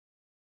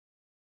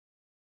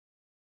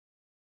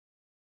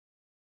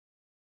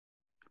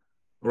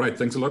All right,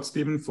 thanks a lot,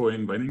 Stephen, for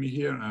inviting me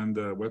here, and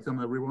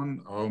welcome everyone.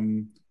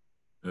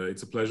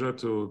 It's a pleasure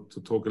to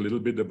talk a little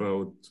bit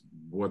about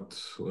what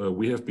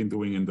we have been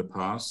doing in the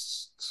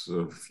past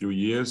few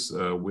years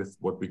with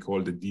what we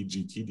call the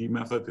DGTD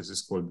method. This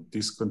is called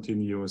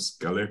discontinuous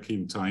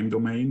Galerkin time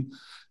domain,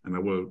 and I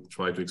will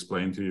try to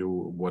explain to you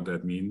what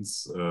that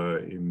means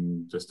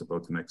in just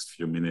about the next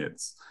few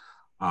minutes.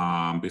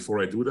 Before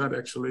I do that,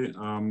 actually,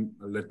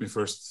 let me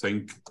first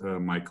thank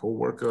my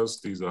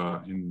co-workers. These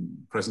are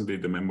presently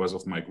the members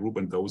of my group,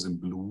 and those in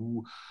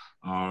blue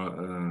are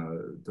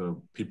the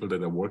people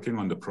that are working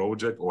on the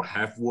project or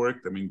have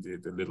worked. I mean,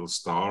 the little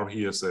star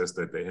here says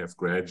that they have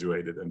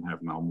graduated and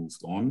have now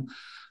moved on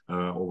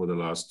over the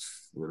last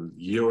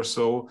year or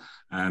so.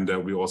 And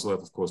we also have,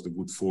 of course, the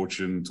good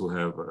fortune to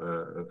have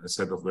a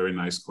set of very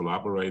nice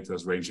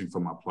collaborators ranging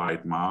from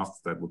applied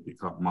math, that would be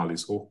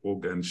Marlies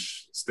Hochburg and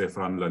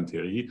Stefan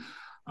Lanterie,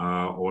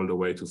 all the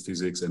way to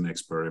physics and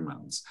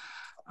experiments.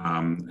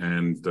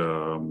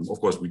 Of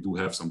course, we do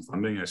have some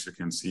funding, as you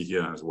can see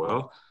here as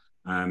well.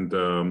 And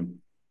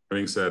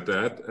having said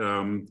that,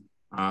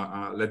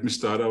 let me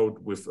start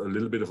out with a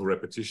little bit of a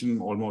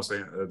repetition, almost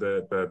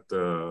that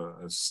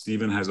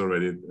Stephen has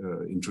already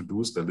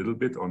introduced a little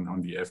bit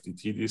on the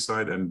FDTD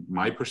side. And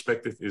my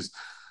perspective is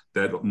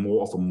that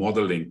more of a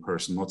modeling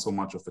person, not so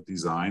much of a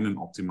design and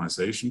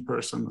optimization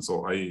person.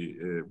 So I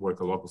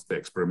work a lot with the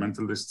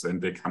experimentalists, and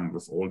they come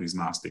with all these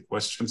nasty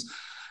questions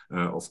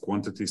of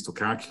quantities to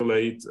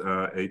calculate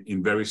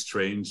in very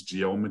strange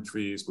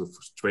geometries with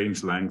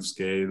strange length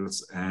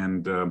scales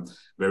and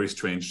very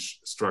strange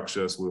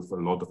structures with a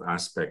lot of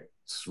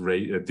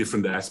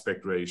different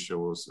aspect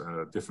ratios,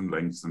 different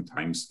lengths and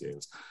time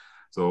scales.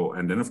 So,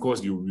 and then of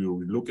course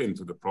you look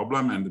into the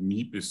problem, and the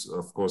MEEP is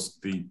of course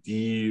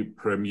the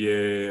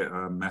premier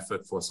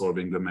method for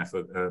solving the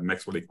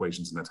Maxwell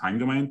equations in the time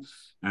domain.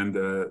 And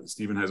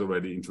Stephen has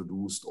already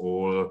introduced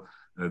all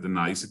the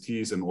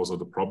niceties and also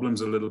the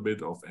problems a little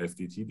bit of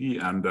FDTD.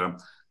 And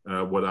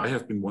what I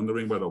have been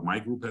wondering about, or my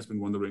group has been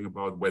wondering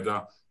about,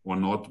 whether or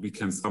not we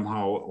can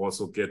somehow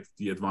also get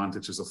the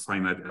advantages of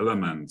finite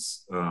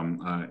elements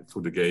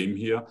to the game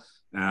here.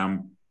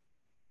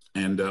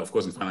 Of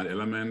course, in finite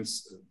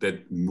elements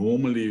that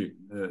normally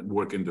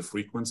work in the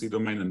frequency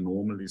domain and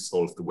normally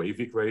solve the wave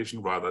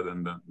equation rather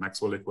than the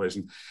Maxwell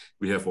equation,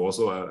 we have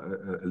also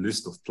a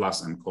list of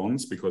plus and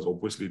cons, because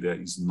obviously there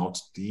is not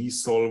the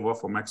solver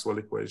for Maxwell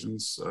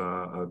equations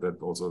that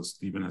also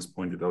Stephen has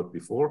pointed out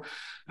before.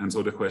 And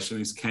so the question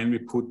is, can we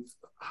put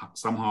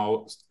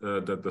somehow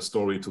the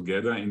story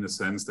together in the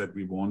sense that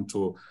we want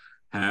to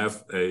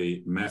have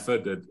a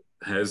method that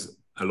has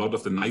a lot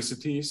of the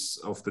niceties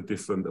of the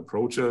different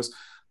approaches,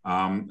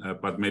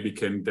 but maybe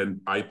can then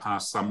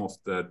bypass some of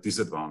the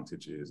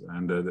disadvantages,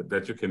 and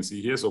that you can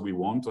see here. So we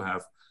want to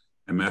have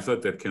a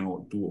method that can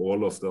do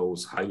all of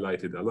those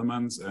highlighted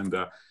elements. And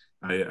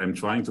I'm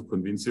trying to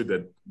convince you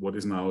that what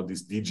is now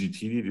this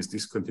DGTD, this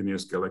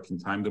discontinuous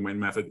Galerkin time domain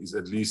method, is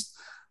at least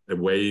a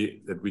way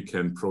that we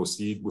can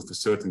proceed with a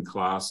certain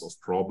class of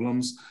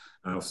problems.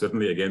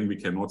 Certainly, again, we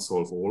cannot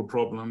solve all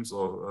problems,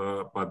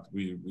 but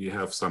we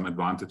have some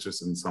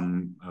advantages in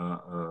some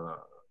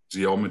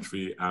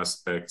geometry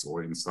aspects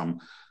or in some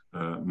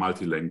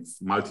multi-length,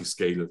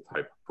 multi-scale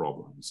type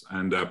problems.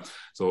 And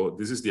so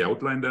this is the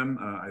outline then.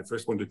 I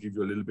first want to give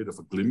you a little bit of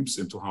a glimpse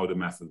into how the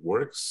method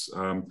works.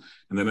 And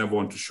then I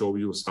want to show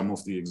you some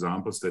of the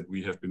examples that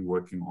we have been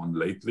working on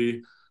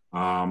lately.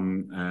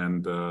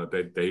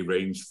 That they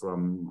range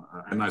from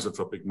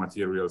anisotropic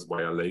materials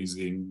via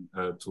lasing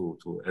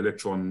to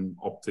electron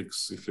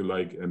optics, if you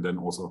like, and then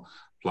also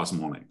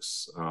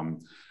plasmonics.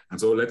 And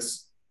so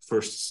let's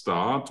first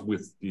start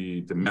with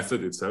the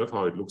method itself,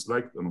 how it looks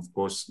like. And of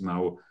course,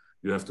 now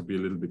you have to be a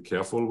little bit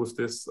careful with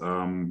this.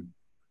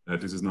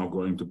 This is now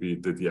going to be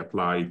the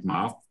applied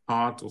math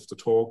part of the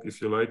talk,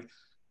 if you like.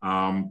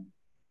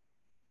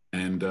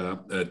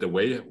 The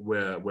way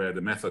where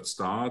the method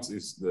starts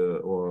is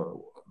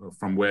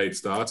from where it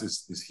starts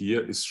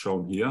is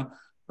shown here.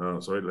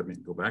 Sorry, let me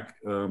go back.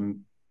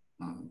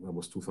 That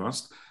was too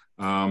fast.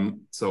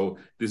 So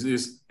this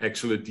is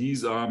actually,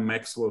 these are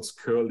Maxwell's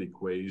curl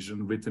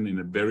equation written in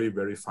a very,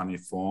 very funny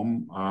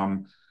form.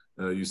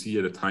 You see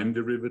here the time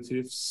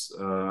derivatives,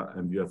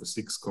 and you have a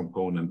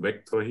 6-component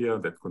vector here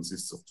that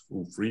consists of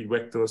 2 free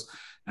vectors.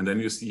 And then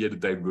you see here the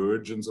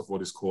divergence of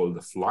what is called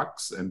the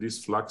flux. And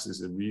this flux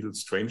is a real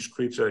strange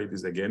creature. It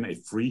is, again, a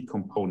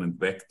 3-component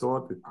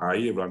vector. The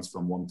I runs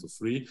from 1 to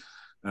 3.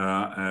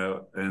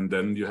 And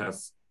then you have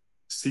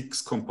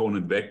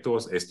 6-component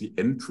vectors as the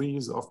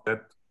entries of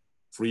that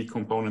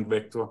 3-component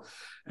vector.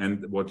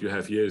 And what you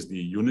have here is the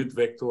unit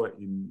vector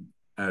in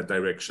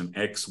direction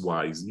x,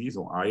 y, z.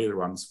 So I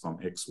runs from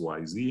x,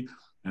 y, z,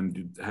 and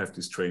you have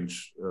these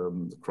strange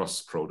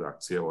cross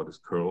products here, or this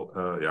curl,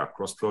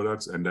 cross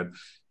products. And then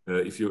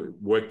if you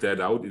work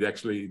that out,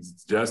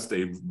 it's just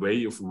a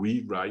way of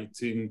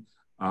rewriting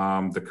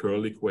the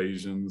curl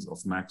equations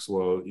of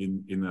Maxwell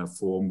in a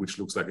form which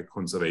looks like a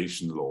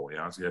conservation law.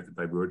 Yeah, so you have the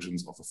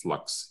divergence of a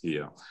flux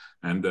here,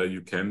 and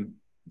you can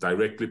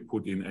directly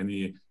put in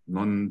any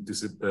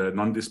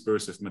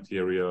non-dispersive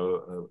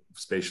material,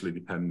 spatially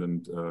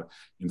dependent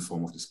in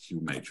form of this Q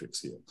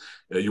matrix here.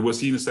 You will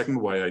see in a second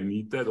why I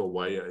need that, or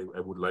why I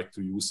would like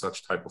to use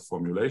such type of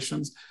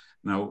formulations.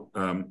 Now,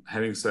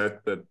 having said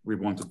that, we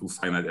want to do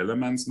finite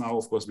elements now.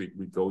 Of course, we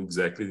go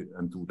exactly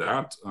and do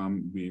that.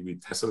 We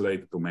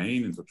tessellate the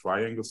domain into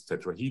triangles,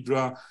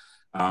 tetrahedra.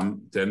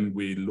 Then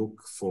we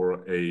look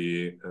for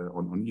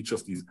on each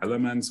of these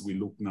elements, we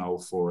look now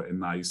for a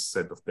nice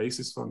set of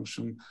basis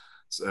functions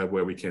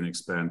where we can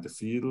expand the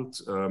field.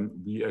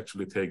 We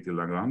actually take the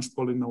Lagrange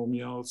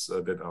polynomials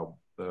that are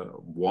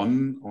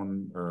 1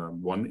 on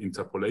one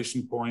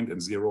interpolation point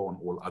and 0 on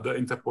all other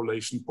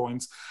interpolation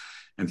points.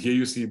 And here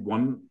you see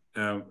one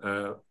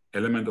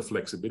element of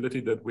flexibility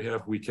that we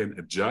have. We can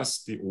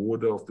adjust the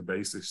order of the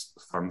basis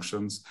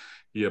functions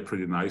here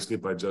pretty nicely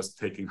by just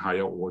taking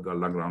higher order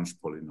Lagrange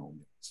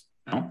polynomials.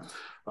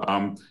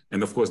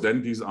 And of course,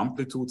 then these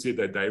amplitudes here,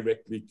 they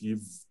directly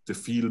give the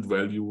field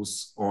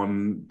values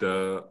on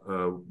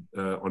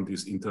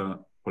these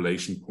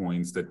interpolation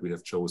points that we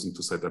have chosen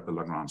to set up a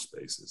Lagrange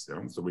basis.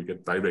 So we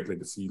get directly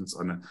the fields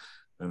on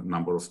a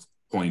number of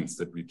points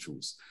that we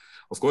choose.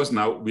 Of course,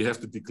 now we have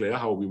to declare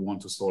how we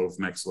want to solve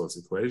Maxwell's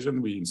equation.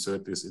 We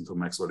insert this into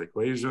Maxwell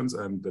equations,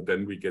 and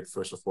then we get,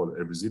 first of all,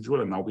 a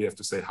residual. And now we have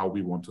to say how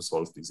we want to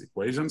solve these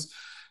equations.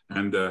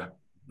 And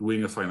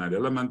doing a finite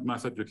element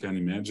method, you can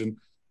imagine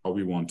how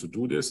we want to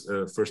do this.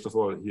 First of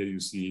all, here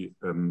you see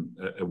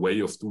a way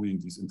of doing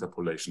these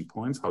interpolation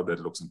points, how that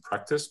looks in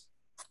practice.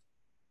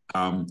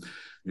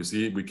 You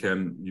see, we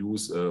can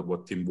use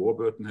what Tim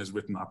Warburton has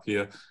written up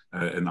here,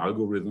 an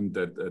algorithm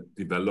that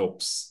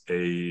develops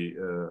a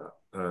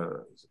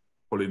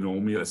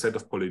polynomial, a set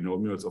of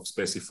polynomials of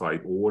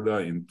specified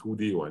order in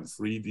 2D or in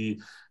 3D,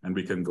 and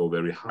we can go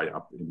very high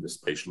up in the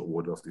spatial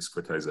order of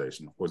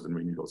discretization. Of course, then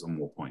we need also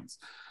more points.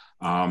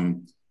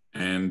 Then,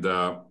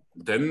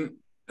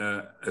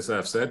 as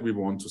I've said, we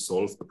want to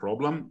solve the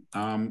problem.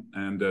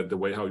 The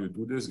way how you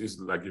do this is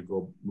like you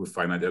go with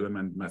finite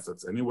element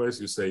methods anyways.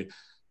 You say,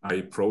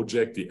 I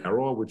project the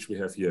error, which we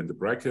have here in the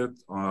bracket,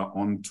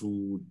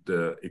 onto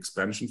the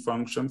expansion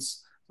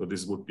functions. So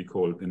this would be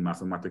called in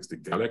mathematics the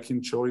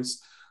Galerkin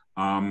choice,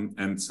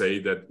 and say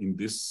that in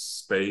this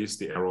space,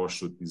 the error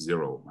should be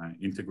 0. I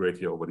integrate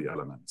here over the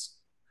elements.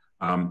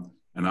 And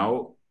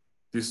now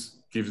this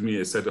gives me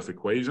a set of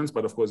equations,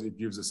 but of course it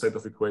gives a set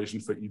of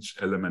equations for each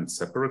element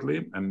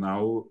separately. And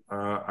now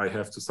I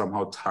have to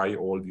somehow tie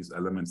all these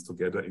elements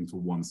together into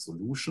one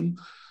solution.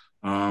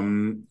 The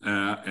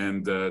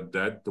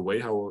way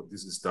how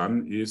this is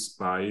done is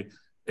by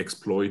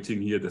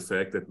exploiting here the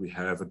fact that we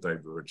have a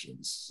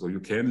divergence. So you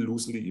can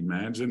loosely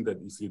imagine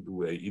that if you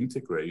do an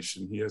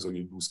integration here, so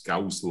you use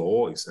Gauss'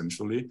 law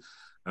essentially,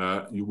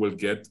 you will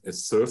get a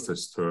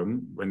surface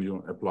term when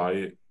you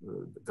apply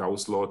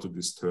Gauss' law to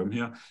this term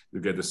here.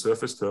 You get a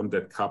surface term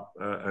that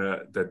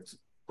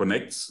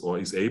connects or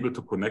is able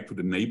to connect to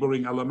the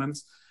neighboring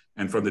elements.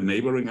 And from the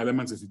neighboring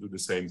elements, if you do the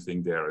same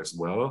thing there as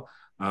well,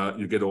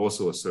 you get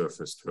also a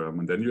surface term.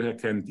 And then you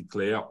can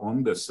declare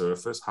on the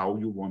surface how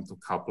you want to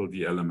couple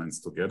the elements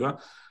together.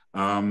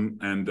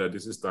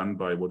 This is done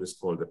by what is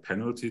called a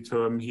penalty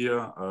term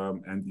here,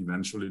 and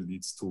eventually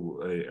leads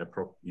to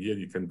here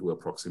you can do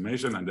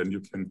approximation, and then you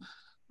can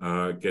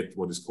get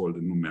what is called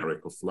a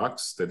numerical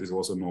flux that is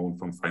also known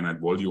from finite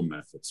volume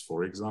methods,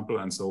 for example.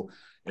 And so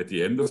at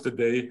the end of the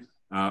day,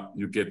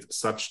 you get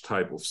such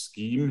type of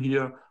scheme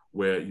here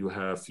where you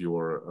have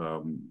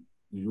your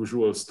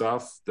usual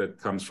stuff that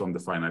comes from the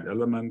finite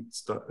element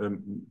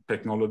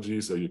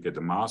technology. So you get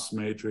the mass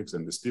matrix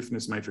and the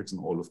stiffness matrix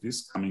and all of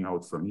this coming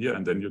out from here.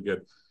 And then you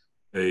get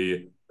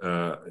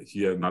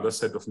here another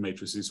set of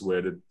matrices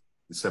where the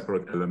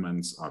separate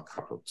elements are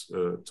coupled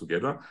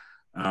together.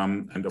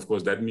 And of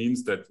course, that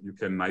means that you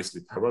can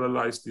nicely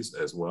parallelize this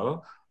as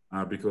well,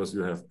 because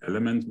you have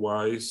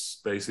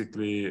element-wise,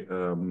 basically,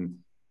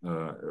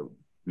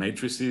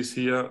 matrices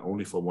here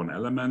only for one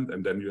element,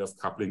 and then you have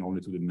coupling only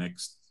to the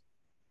next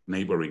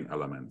neighboring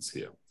elements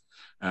here.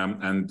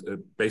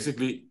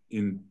 Basically,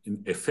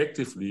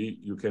 effectively,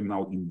 you can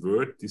now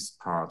invert this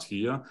part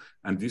here,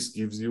 and this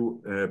gives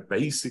you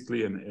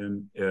basically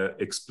an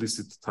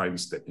explicit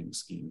time-stepping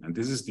scheme. And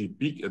this is the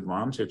big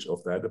advantage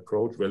of that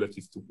approach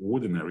relative to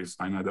ordinary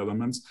finite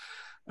elements.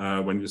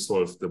 When you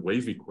solve the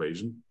wave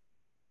equation,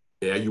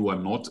 there you are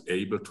not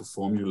able to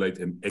formulate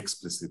an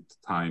explicit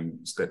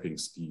time-stepping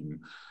scheme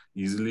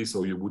easily,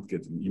 so you would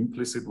get an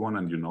implicit one.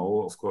 And you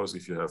know, of course,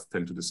 if you have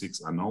 10 to the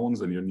 6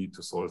 unknowns and you need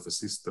to solve a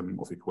system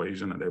of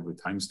equation at every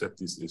time step,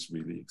 this is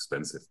really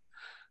expensive,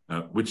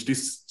 which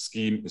this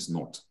scheme is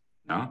not.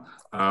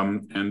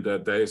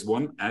 There is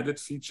one added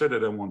feature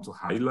that I want to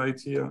highlight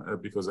here,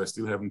 because I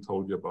still haven't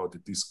told you about the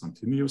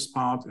discontinuous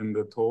part in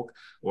the talk,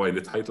 or in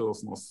the title of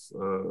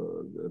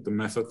the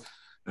method.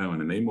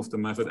 And the name of the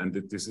method, and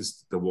this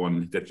is the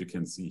one that you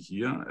can see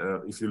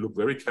here. If you look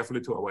very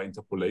carefully to our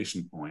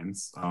interpolation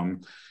points,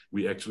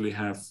 we actually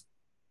have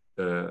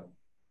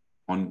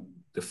on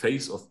the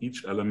face of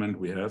each element,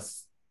 we have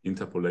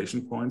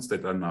interpolation points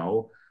that are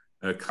now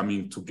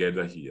coming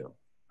together here.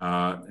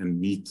 and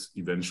meet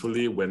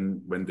eventually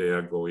when they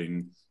are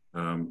going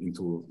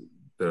into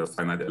the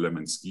finite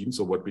element scheme.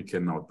 So what we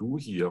can now do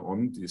here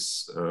on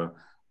this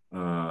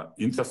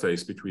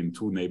interface between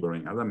two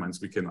neighboring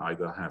elements, we can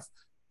either have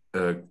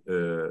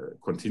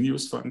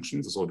continuous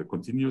functions, so the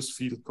continuous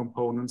field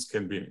components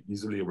can be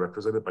easily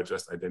represented by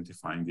just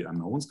identifying the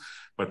unknowns,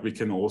 but we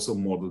can also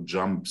model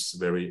jumps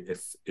very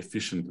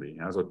efficiently.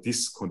 Yeah? So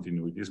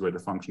discontinuities where the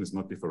function is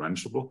not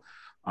differentiable.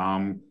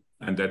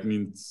 And that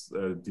means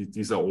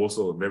these are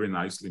also very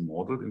nicely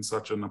modeled in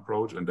such an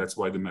approach, and that's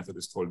why the method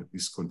is called the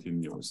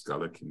discontinuous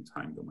Galerkin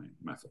time domain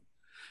method.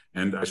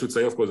 And I should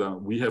say, of course,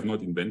 we have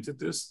not invented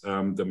this.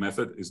 The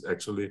method is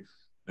actually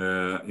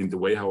in the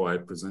way how I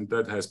present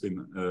that has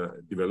been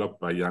developed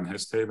by Jan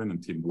Hesthaven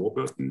and Tim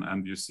Warburton.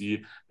 And you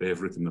see they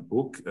have written a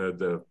book.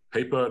 The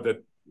paper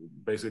that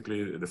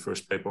basically the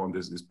first paper on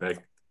this is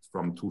back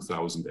from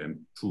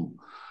 2002.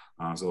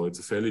 So it's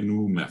a fairly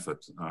new method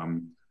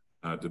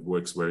that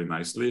works very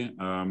nicely.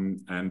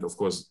 And of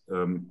course,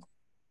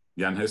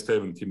 Jan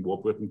Hesthaven and Tim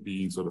Warburton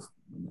being sort of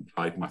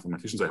applied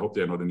mathematicians. I hope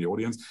they're not in the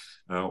audience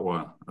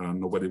or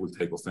nobody will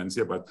take offense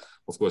here. But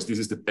of course, this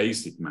is the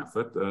basic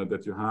method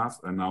that you have.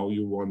 And now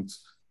you want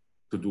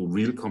to do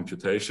real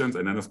computations.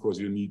 And then, of course,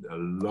 you need a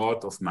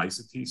lot of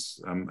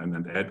niceties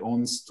and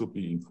add-ons to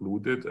be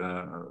included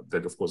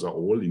that, of course, are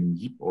all in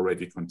Meep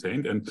already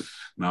contained. And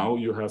now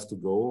you have to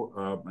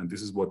go, and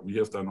this is what we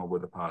have done over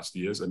the past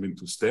years, I mean,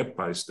 to step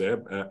by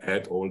step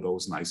add all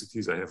those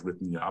niceties. I have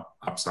written here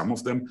up some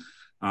of them.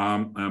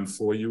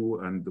 For you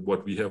and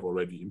what we have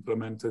already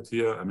implemented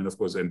here. I mean, of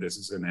course, and this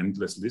is an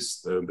endless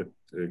list that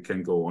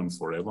can go on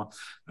forever.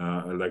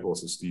 Like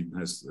also Steve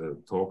has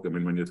talked, I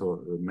mean, when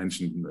you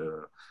mentioned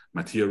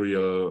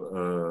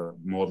material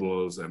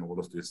models and all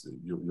of this,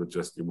 you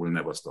will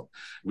never stop.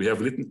 We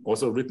have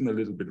also written a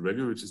little bit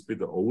review, which is a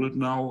bit old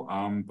now,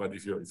 but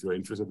if you're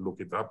interested, look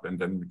it up, and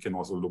then we can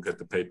also look at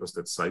the papers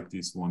that cite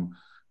this one,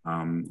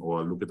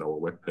 or look at our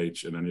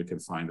webpage, and then you can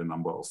find a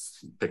number of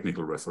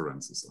technical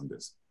references on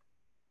this.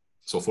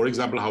 So for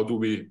example, how do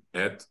we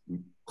add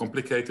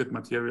complicated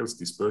materials,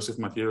 dispersive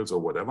materials or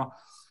whatever?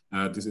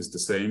 This is the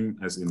same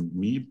as in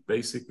Meep,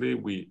 basically.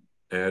 We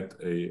add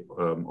a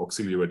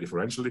auxiliary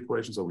differential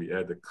equation. So we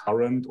add a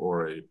current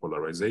or a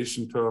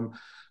polarization term,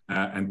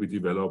 and we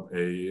develop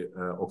a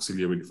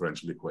auxiliary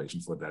differential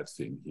equation for that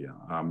thing here.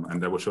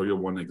 And I will show you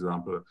one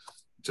example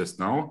just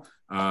now.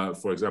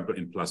 For example,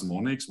 in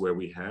plasmonics, where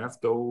we have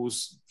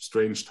those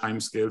strange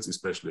timescales,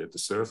 especially at the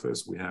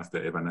surface, we have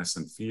the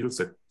evanescent fields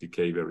that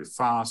decay very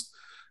fast,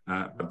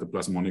 but the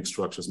plasmonic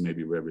structures may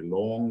be very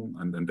long,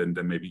 and then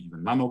there may be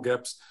even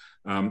nanogaps.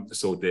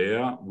 So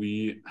there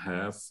we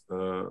have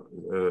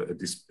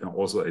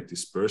also a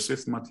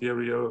dispersive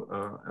material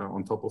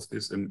on top of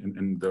this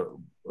in the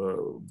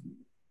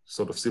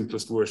sort of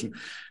simplest version.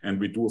 And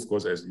we do, of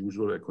course, as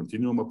usual, a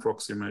continuum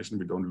approximation.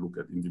 We don't look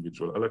at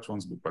individual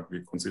electrons, but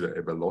we consider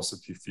a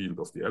velocity field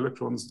of the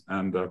electrons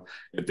and a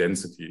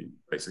density,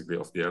 basically,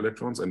 of the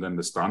electrons. And then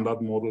the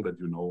standard model that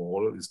you know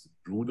all is the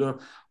Drude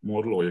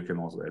model, or you can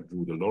also add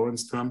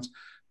Drude-Lorentz terms.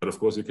 But of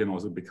course, you can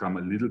also become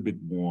a little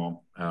bit more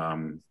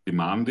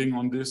demanding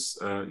on this,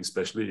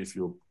 especially if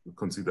you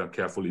consider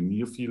carefully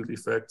near field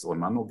effects or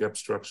nanogap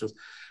structures.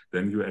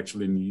 Then you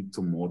actually need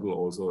to model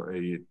also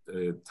a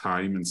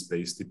time and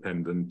space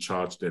dependent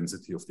charge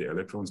density of the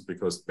electrons,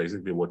 because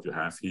basically what you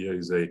have here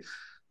is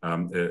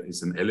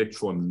an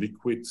electron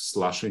liquid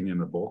slushing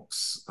in a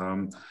box,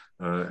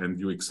 and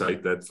you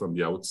excite that from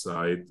the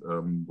outside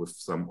with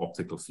some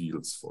optical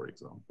fields, for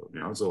example. You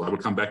know? So I will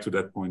come back to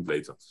that point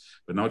later.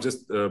 But now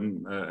just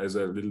as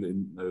a little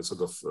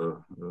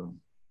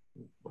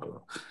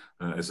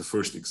as a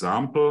first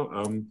example,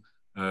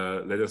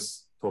 let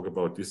us talk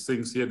about these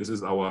things here. This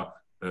is our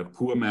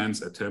poor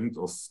man's attempt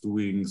of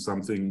doing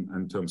something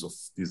in terms of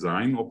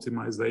design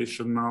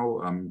optimization now.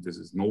 This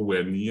is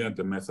nowhere near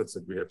the methods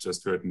that we have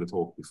just heard in the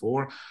talk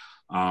before.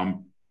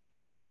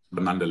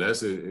 But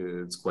nonetheless,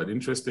 it's quite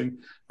interesting.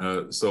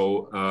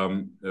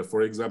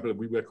 For example,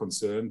 we were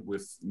concerned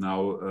with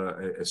now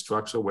a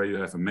structure where you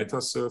have a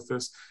meta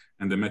surface,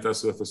 and the meta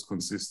surface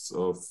consists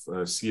of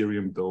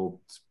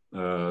cerium-doped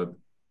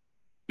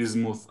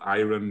bismuth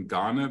iron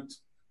garnet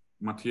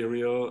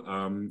material,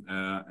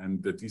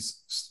 and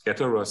these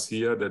scatterers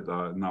here that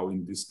are now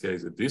in this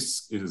case a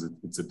disk,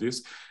 it's a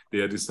disk, they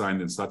are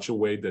designed in such a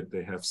way that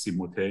they have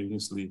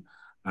simultaneously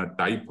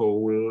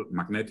dipole,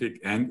 magnetic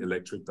and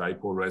electric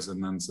dipole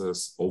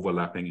resonances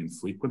overlapping in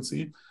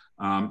frequency.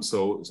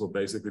 So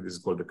basically this is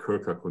called the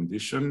Kircher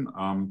condition.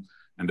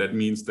 And that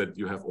means that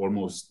you have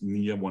almost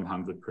near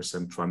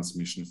 100%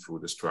 transmission through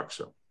the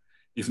structure.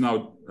 If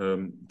now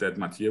that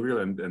material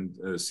and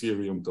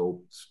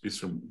cerium-doped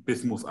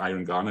bismuth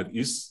iron garnet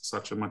is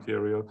such a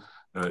material,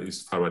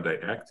 is Faraday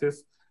active,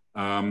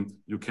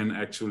 you can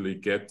actually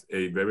get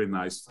a very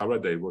nice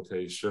Faraday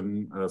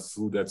rotation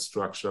through that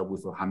structure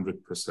with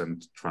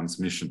 100%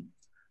 transmission.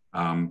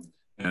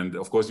 And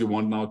of course, you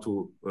want now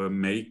to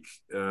make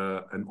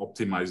an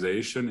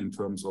optimization in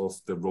terms of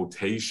the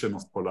rotation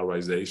of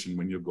polarization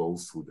when you go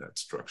through that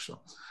structure.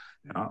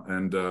 Yeah,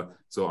 and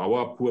so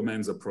our poor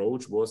man's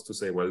approach was to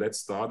say, well, let's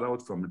start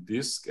out from a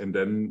disk and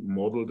then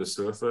model the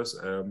surface,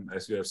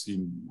 as you have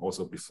seen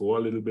also before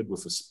a little bit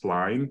with a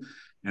spline,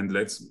 and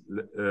let's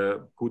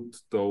put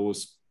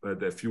those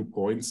there are a few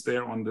points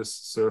there on this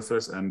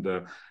surface, and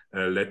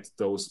let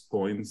those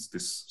points,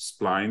 this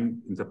spline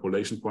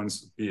interpolation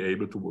points, be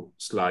able to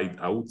slide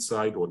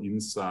outside or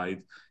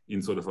inside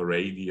in sort of a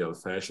radial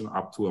fashion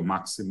up to a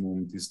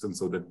maximum distance,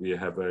 so that we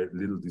have a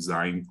little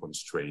design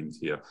constraint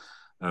here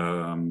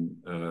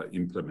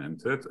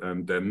implemented.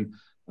 And then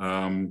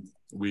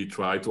we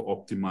try to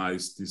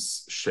optimize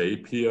this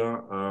shape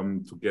here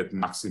to get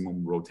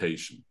maximum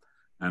rotation.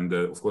 And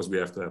of course, we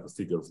have to have a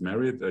figure of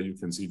merit. You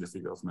can see the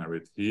figure of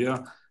merit here.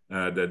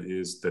 That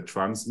is the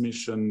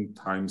transmission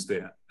times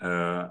the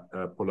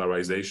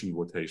polarization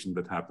rotation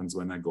that happens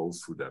when I go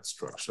through that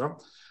structure.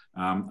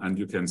 And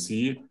you can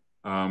see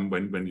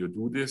when you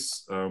do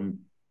this,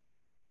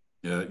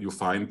 you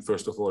find,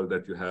 first of all,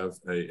 that you have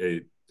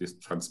this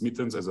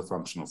transmittance as a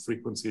function of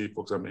frequency.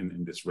 For example,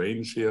 in this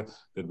range here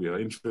that we are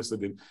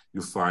interested in,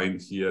 you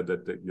find here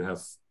that you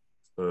have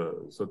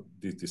so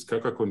this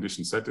Kircher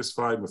condition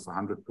satisfied with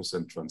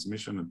 100%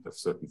 transmission at a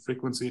certain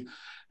frequency.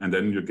 And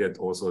then you get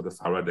also the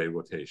Faraday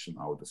rotation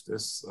out of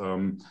this,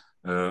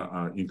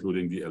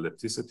 including the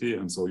ellipticity.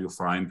 And so you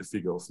find the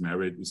figure of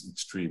merit is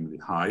extremely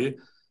high,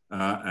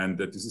 and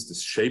that this is the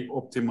shape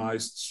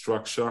optimized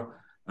structure.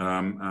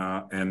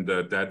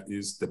 That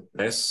is the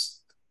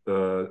best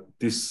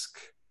disk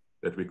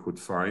that we could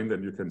find.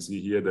 And you can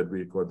see here that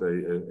we got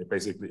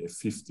basically a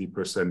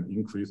 50%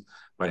 increase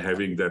by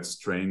having that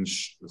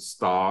strange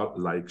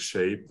star-like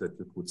shape that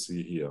you could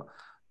see here,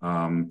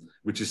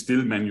 which is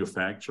still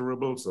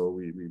manufacturable. So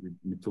we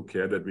took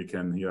care that we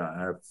can here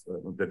have,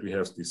 that we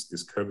have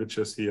these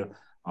curvatures here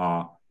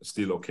are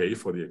still okay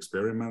for the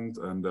experiment.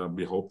 And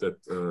we hope that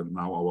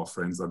now our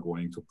friends are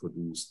going to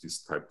produce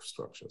this type of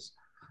structures.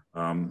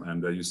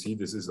 You see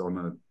this is on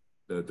a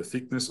the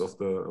thickness of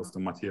the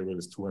material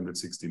is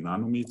 260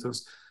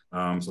 nanometers.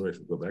 Sorry, I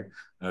should go back.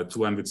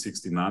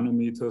 260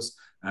 nanometers,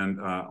 and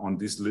on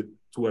this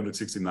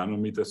 260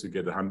 nanometers, you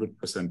get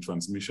 100%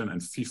 transmission and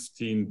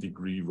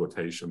 15-degree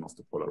rotation of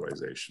the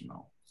polarization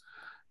now.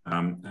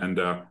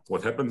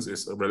 What happens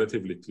is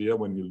relatively clear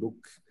when you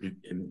look.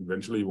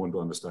 Eventually, you want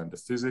to understand the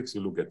physics.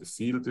 You look at the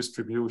field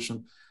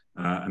distribution,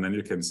 and then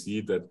you can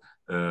see that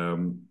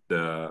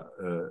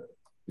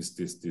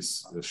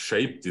this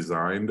shape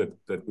design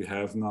that we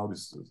have now,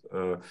 this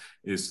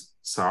is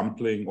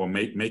sampling or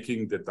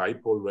making the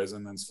dipole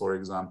resonance, for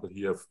example,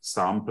 here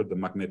sample the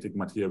magnetic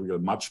material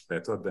much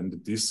better than the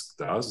disk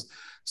does.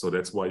 So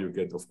that's why you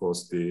get, of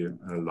course, the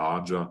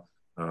larger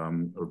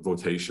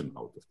rotation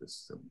out of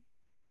this.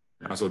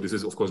 So this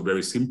is, of course,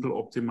 very simple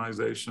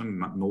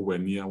optimization, nowhere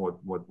near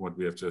what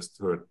we have just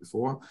heard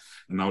before.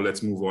 And now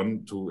let's move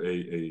on to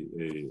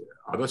a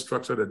other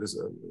structure that is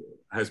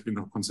has been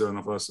a concern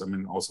of us. I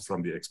mean, also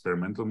from the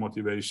experimental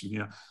motivation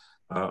here.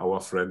 Our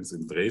friends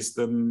in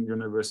Dresden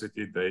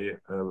University, they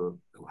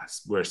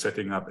were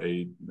setting up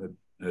a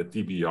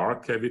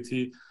DBR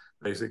cavity,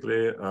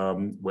 basically,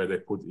 where they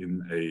put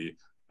in a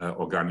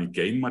organic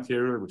gain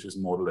material, which is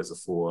modeled as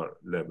a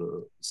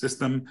 4-level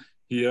system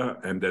here.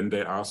 And then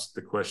they asked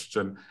the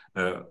question,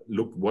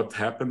 look, what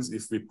happens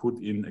if we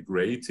put in a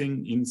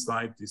grating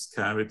inside this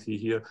cavity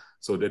here,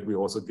 so that we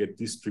also get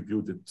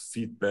distributed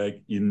feedback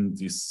in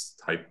this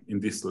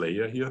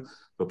layer here?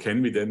 So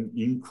can we then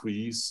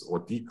increase or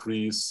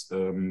decrease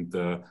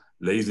the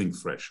lasing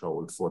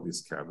threshold for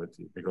this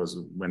cavity? Because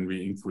when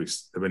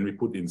we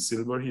put in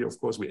silver here, of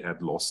course, we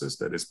add losses,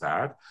 that is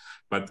bad,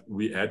 but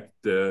we add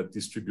the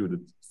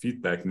distributed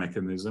feedback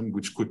mechanism,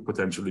 which could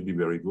potentially be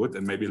very good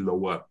and maybe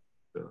lower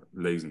the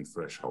lasing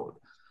threshold.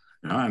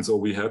 Yeah, and so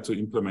we had to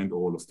implement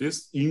all of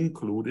this,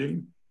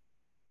 including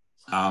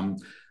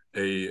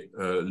a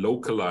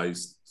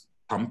localized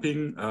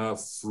pumping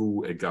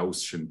through a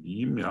Gaussian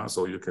beam. Yeah,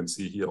 so you can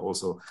see here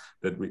also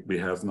that we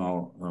have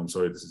now,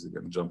 sorry, this is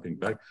again jumping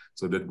back,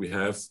 so that we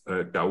have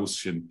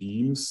Gaussian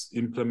beams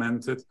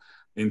implemented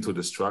into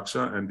the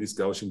structure, and these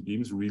Gaussian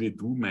beams really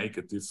do make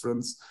a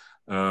difference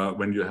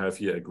when you have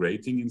here a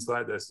grating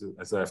inside,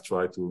 as I've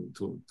tried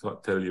to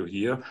tell you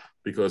here,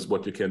 because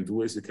what you can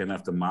do is you can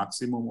have the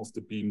maximum of the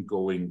beam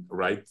going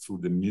right through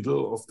the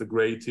middle of the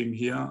grating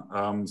here,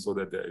 so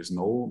that there is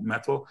no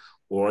metal,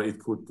 or it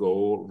could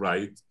go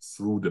right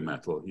through the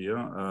metal here,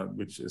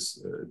 which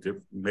is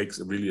makes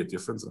really a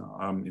difference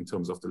in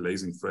terms of the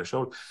lasing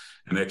threshold.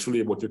 And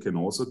actually what you can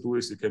also do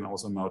is you can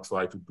also now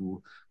try to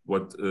do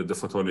what the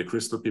photonic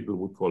crystal people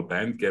would call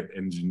band gap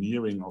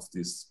engineering of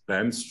this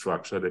band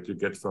structure that you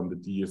get from the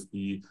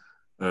DFB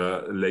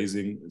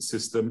lasing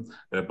system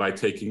by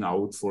taking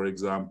out, for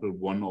example,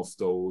 one of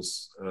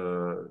those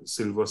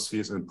silver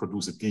spheres and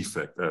produce a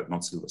defect,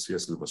 not silver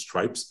spheres, silver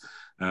stripes,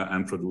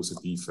 and produce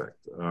a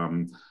defect.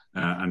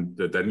 And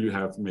then you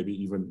have maybe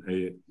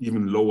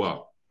even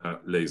lower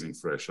lasing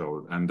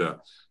threshold. And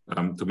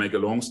to make a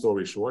long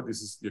story short,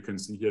 this is, you can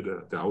see here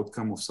the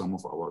outcome of some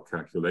of our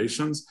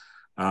calculations,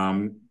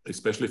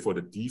 especially for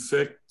the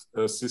defect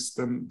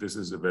system. This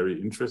is a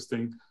very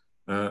interesting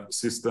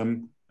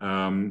system.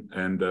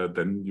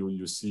 Then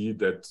you see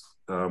that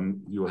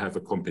you have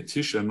a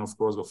competition, of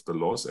course, of the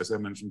loss, as I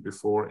mentioned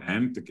before,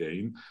 and the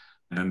gain.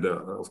 And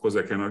of course,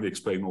 I cannot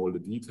explain all the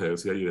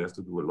details here. You have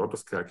to do a lot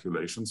of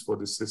calculations for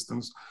these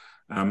systems.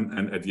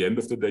 And at the end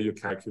of the day, you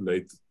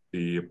calculate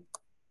the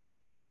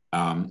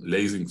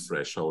lasing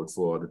threshold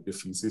for the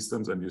different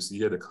systems. And you see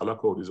here the color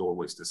code is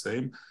always the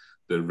same.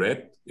 The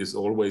red is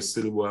always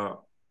silver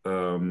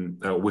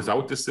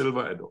without the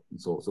silver,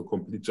 so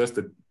complete just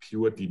a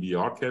pure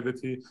DBR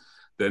cavity.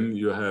 Then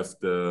you have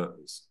the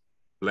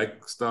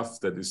black stuff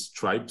that is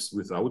stripes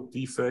without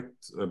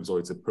defect. So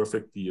it's a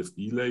perfect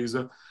DFB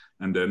laser.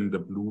 And then the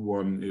blue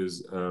one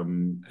is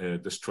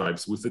the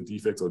stripes with the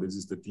defect. So this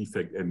is the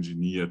defect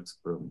engineered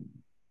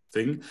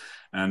thing.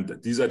 And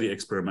these are the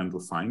experimental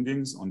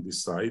findings on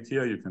this side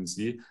here. You can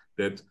see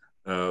that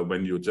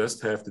when you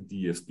just have the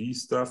DFB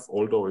stuff,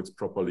 although it's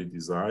properly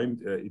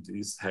designed, it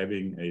is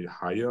having a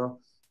higher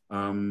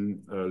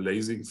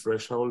lasing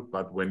threshold.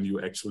 But when you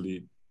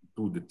actually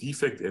do the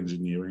defect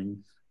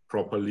engineering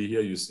properly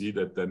here, you see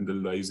that then the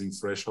lasing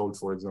threshold,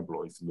 for example,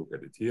 or if you look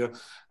at it here,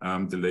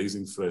 the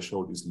lasing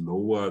threshold is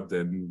lower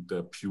than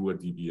the pure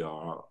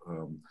DBR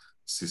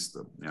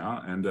system. Yeah,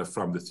 and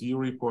from the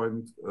theory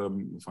point,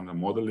 from the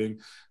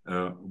modeling,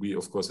 we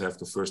of course have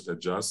to first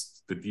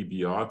adjust the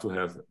DBR to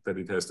have that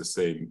it has the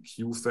same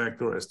Q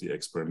factor as the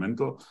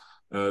experimental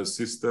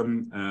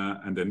system,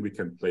 and then we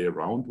can play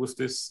around with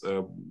this,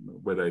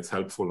 whether it's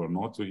helpful or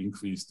not, to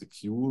increase the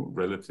Q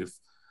relative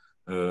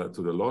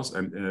to the loss.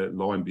 And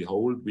lo and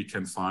behold, we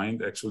can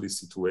find actually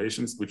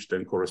situations which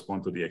then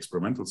correspond to the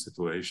experimental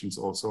situations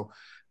also,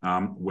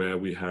 where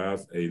we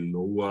have a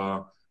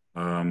lower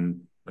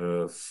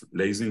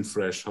lasing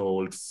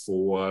threshold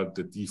for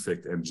the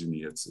defect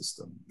engineered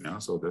system. Yeah,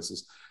 so this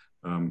is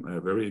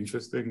very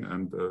interesting,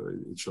 and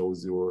it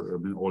shows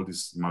you all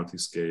these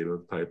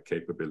multi-scale type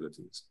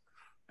capabilities.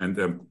 And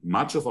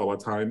much of our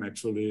time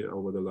actually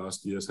over the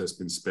last years has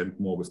been spent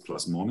more with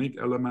plasmonic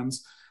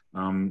elements,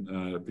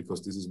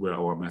 because this is where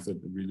our method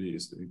really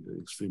is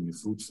extremely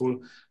fruitful.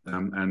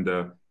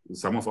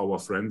 Some of our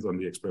friends on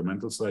the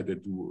experimental side, they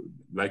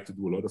like to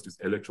do a lot of this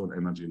electron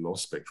energy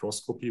loss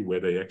spectroscopy, where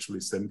they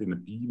actually send in a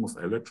beam of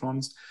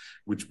electrons,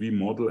 which we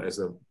model as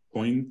a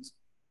point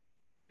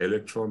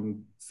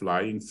electron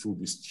flying through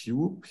this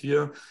tube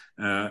here.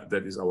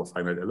 That is our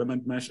finite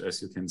element mesh,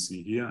 as you can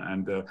see here.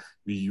 And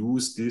we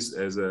use this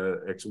as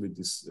actually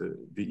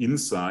the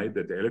inside,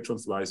 that the electron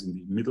flies in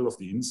the middle of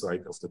the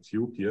inside of the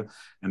tube here.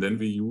 And then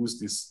we use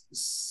this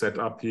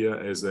setup here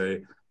as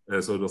a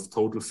sort of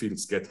total field,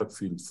 scattered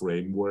field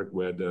framework,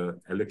 where the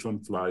electron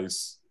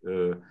flies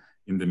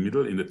in the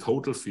middle, in the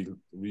total field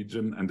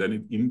region, and then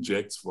it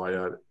injects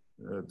via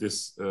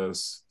this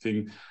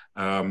thing.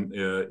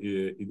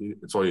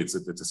 Sorry, it's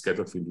a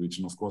scattered field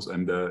region, of course,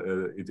 and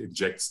it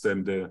injects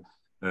then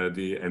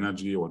the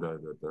energy or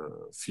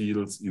the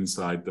fields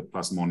inside the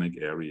plasmonic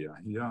area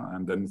here.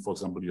 And then, for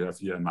example, you have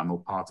here a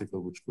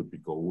nanoparticle, which could be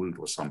gold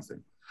or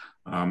something.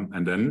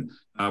 And then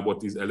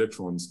what these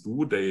electrons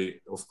do,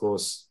 of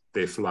course,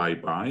 they fly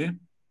by.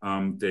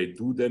 They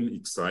do then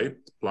excite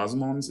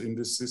plasmons in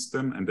this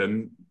system, and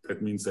then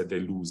that means that they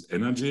lose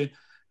energy.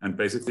 And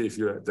basically, if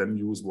you then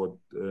use what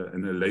a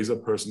laser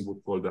person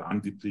would call the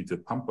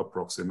undepleted pump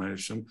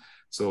approximation,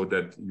 so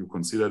that you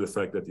consider the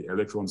fact that the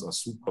electrons are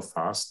super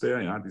fast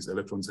there. Yeah, these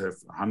electrons have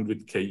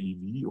 100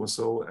 keV or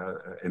so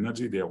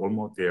energy. They are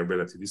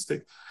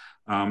relativistic,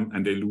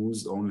 and they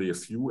lose only a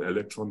few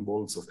electron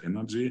volts of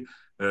energy.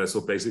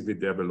 So basically,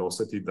 their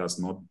velocity does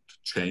not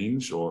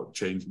change, or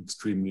change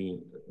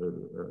extremely,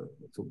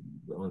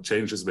 or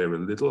changes very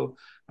little,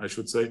 I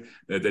should say.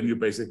 Then you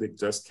basically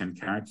just can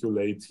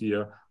calculate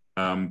here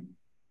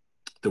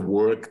the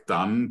work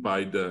done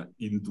by the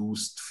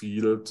induced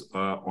field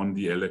on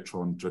the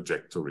electron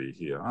trajectory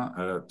here.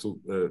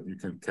 You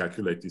can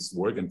calculate this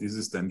work, and this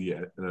is then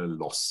the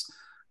loss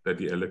that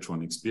the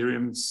electron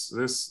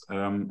experiences.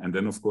 And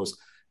then, of course,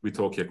 we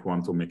talk here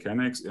quantum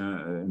mechanics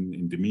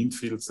in the mean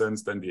field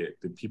sense. Then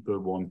the people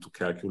want to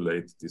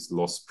calculate this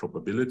loss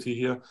probability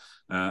here,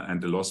 and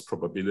the loss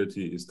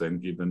probability is then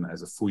given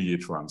as a Fourier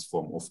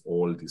transform of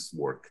all this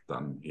work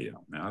done here.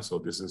 Yeah, so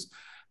this is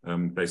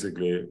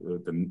basically,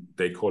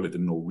 they call it the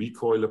no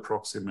recoil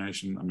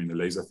approximation. I mean, a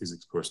laser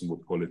physics person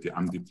would call it the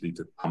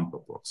undepleted pump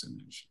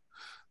approximation,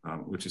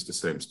 which is the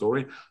same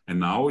story. And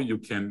now you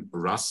can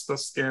raster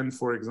scan,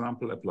 for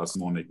example, a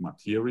plasmonic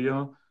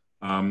material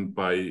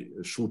by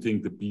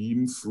shooting the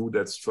beam through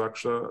that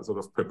structure, sort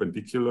of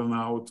perpendicular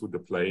now to the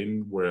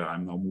plane where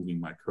I'm now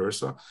moving my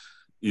cursor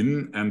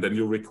in. And then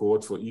you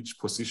record for each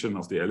position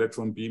of the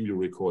electron beam, you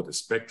record a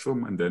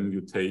spectrum, and then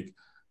you take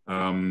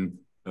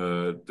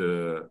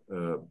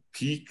the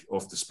peak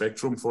of the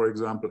spectrum, for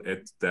example,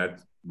 at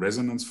that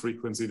resonance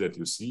frequency that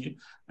you see.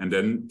 And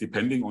then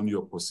depending on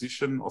your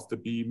position of the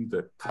beam,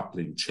 the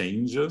coupling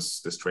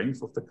changes, the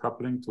strength of the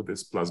coupling to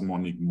this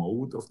plasmonic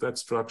mode of that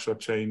structure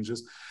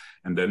changes.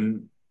 And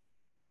then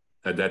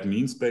that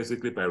means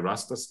basically by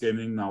raster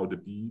scanning now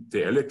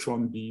the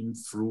electron beam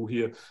through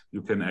here,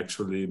 you can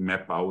actually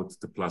map out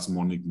the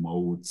plasmonic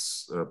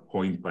modes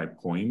point by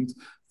point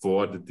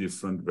for the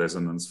different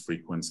resonance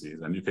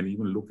frequencies. And you can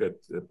even look at,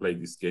 play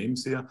these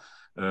games here.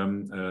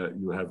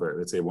 You have,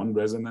 let's say, one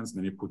resonance,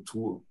 then you put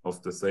two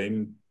of the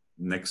same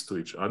next to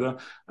each other.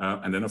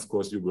 And then, of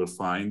course, you will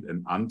find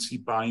an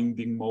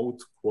anti-binding mode,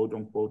 quote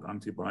unquote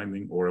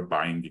anti-binding, or a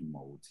binding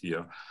mode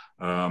here.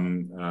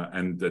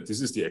 And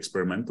this is the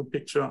experimental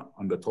picture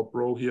on the top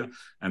row here.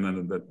 And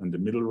then in the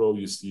middle row,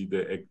 you see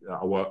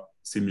our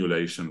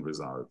simulation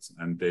results.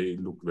 And they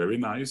look very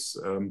nice.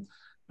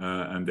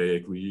 And they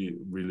agree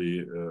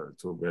really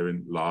to a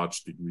very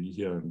large degree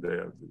here. And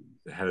they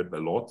help a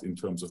lot in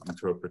terms of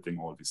interpreting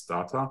all this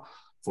data.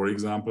 For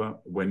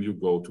example, when you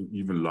go to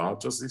even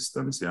larger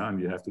systems, and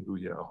you have to do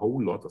here a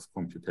whole lot of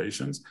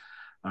computations,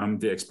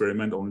 the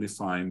experiment only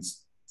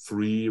finds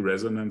 3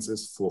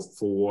 resonances for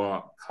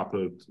 4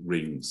 coupled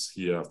rings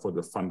here for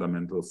the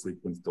fundamental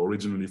frequency, the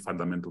originally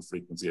fundamental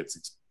frequency at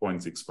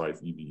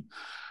 6.65 eV,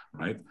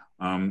 right?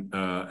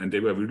 And they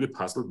were really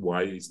puzzled,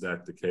 why is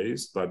that the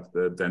case? But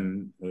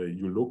then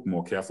you look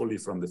more carefully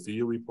from the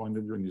theory point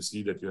of view, and you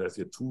see that you have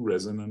here 2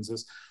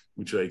 resonances,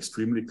 which are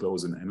extremely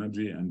close in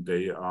energy, and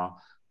they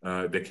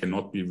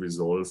cannot be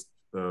resolved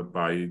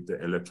by the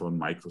electron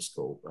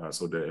microscope.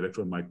 So the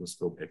electron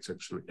microscope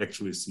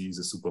actually sees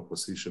a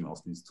superposition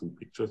of these 2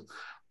 pictures,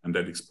 and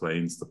that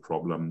explains the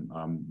problem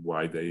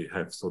why they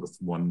have sort of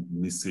one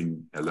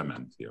missing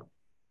element here.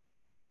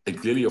 And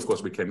clearly, of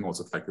course, we can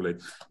also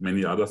calculate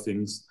many other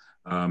things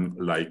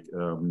like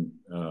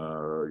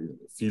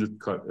field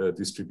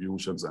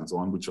distributions and so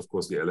on, which of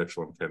course the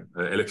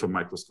electron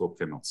microscope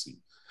cannot see.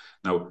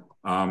 Now,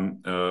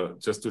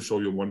 just to show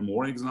you one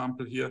more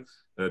example here,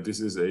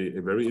 this is a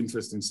very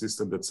interesting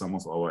system that some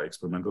of our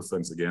experimental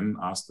friends again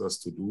asked us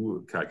to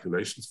do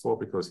calculations for,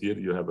 because here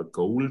you have a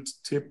gold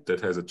tip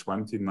that has a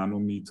 20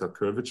 nanometer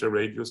curvature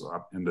radius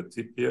up in the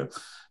tip here,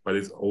 but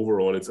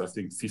overall it's I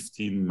think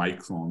 15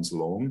 microns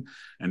long.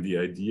 And the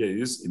idea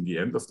is, in the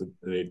end of the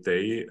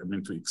day, I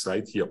mean, to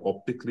excite here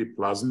optically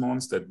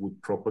plasmons that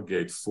would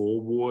propagate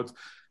forward,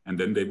 and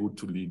then they would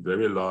to lead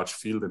very large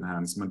field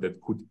enhancement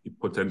that could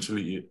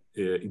potentially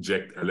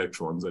eject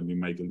electrons, and we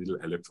make a little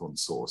electron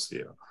source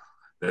here.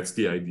 That's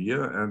the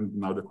idea. And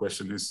now the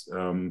question is,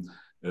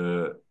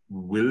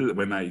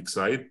 when I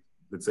excite,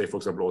 let's say, for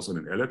example, also in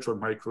an electron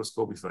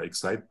microscope, if I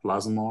excite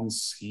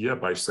plasmons here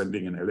by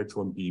sending an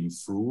electron beam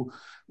through,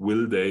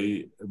 will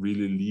they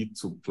really lead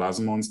to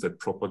plasmons that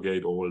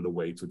propagate all the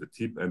way to the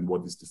tip? And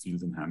what is the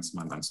field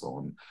enhancement and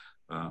so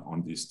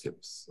on these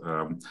tips?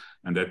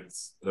 And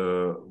that's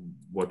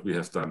what we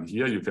have done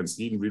here. You can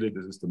see really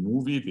this is the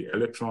movie. The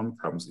electron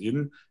comes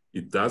in.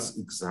 It does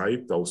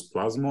excite those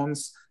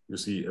plasmons. You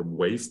see a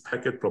wave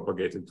packet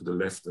propagating to the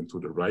left and to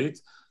the right.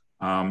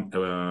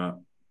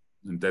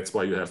 And that's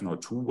why you have now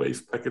 2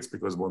 wave packets,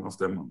 because one of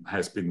them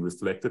has been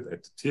reflected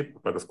at the tip,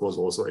 but of course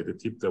also at the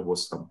tip there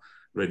was some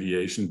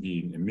radiation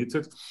being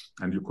emitted.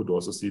 And you could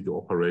also see the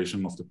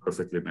operation of the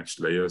perfectly matched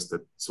layers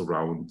that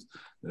surround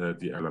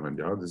the element.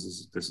 Yeah, this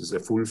is a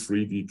full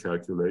 3D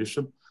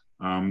calculation.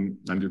 And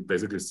you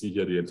basically see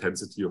here the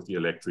intensity of the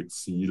electric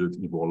field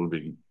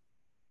evolving.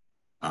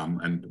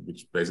 And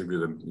which basically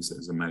then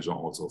is a measure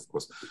also, of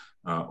course,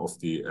 of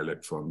the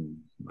electron,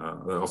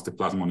 of the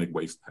plasmonic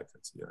wave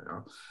packets here.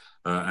 Yeah?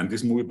 And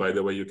this movie, by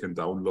the way, you can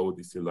download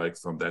if you like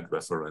from that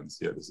reference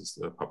here. This is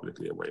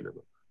publicly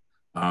available.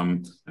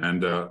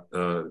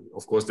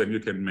 Of course, then you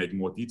can make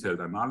more detailed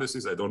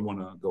analysis. I don't want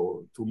to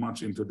go too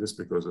much into this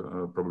because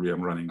probably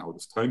I'm running out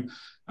of time.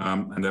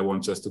 And I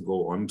want just to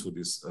go on to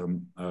this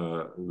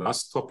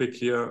last topic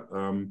here.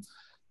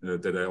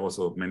 That I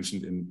also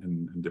mentioned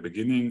in the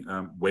beginning.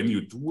 When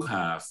you do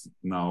have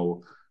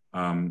now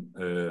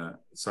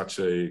such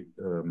a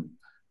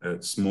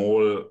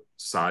small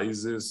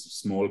sizes,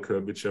 small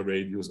curvature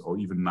radius, or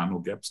even nano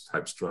gaps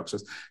type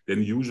structures,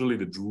 then usually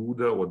the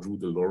Drude or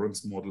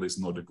Drude-Lorentz model is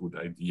not a good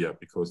idea,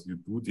 because you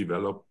do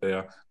develop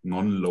there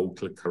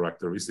non-local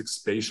characteristics,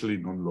 spatially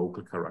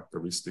non-local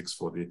characteristics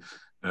for the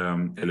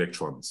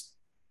electrons.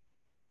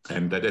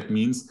 And that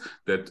means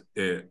that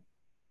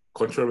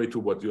contrary to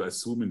what you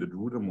assume in the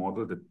Drude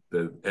model, that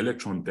the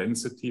electron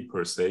density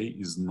per se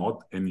is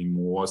not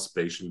anymore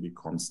spatially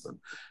constant.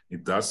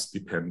 It does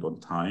depend on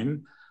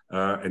time,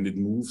 and it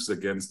moves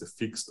against the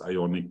fixed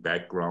ionic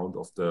background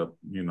of the,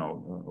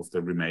 of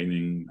the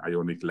remaining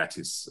ionic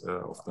lattice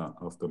of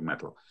the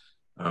metal.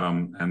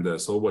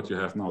 So what you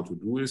have now to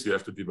do is you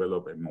have to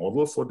develop a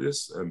model for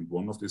this, and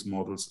one of these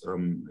models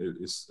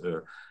is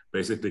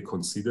basically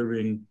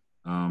considering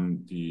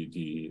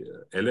the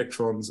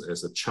electrons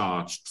as a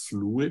charged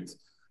fluid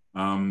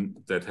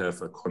that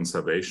have a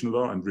conservation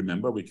law. And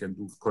remember, we can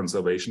do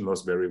conservation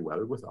laws very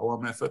well with our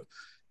method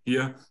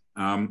here.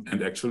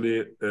 And actually,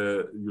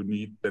 you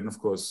need then, of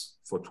course,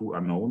 for 2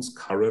 unknowns,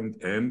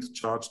 current and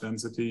charge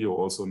density, you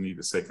also need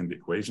a second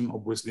equation,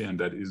 obviously, and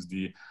that is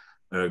the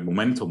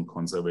momentum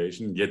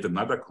conservation, yet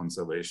another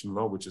conservation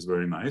law, which is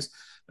very nice.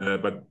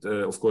 But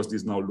of course,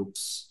 this now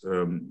looks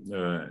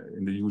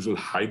in the usual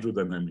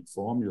hydrodynamic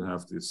form. You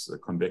have this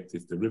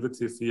convective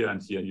derivative here,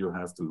 and here you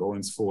have the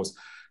Lorentz force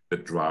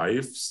that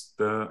drives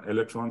the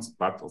electrons.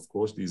 But of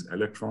course, these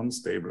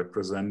electrons, they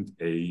represent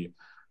a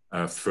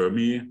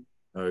Fermi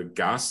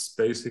gas,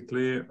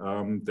 basically,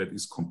 that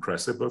is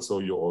compressible. So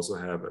you also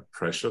have a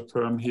pressure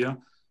term here.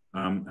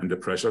 And the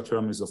pressure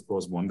term is, of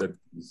course, one that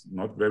is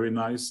not very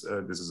nice.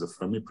 This is a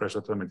Fermi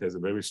pressure term. It has a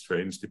very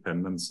strange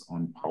dependence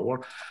on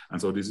power. And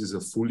so this is a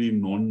fully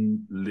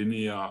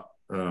non-linear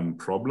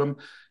problem,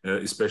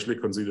 especially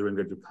considering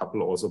that you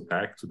couple also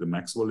back to the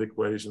Maxwell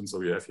equation.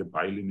 So you have your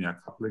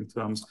bilinear coupling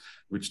terms,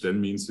 which then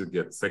means you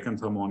get second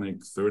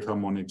harmonic, third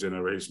harmonic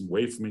generation,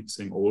 wave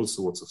mixing, all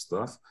sorts of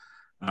stuff.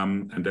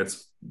 And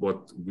that's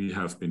what we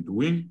have been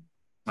doing.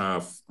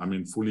 I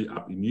mean, fully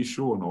ab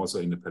initio and also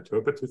in a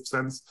perturbative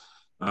sense.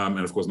 And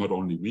of course, not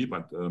only we,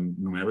 but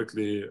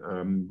numerically,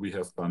 we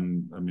have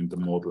done, the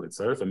model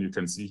itself. And you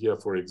can see here,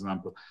 for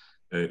example,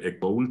 a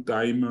gold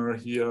dimer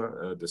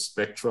here, the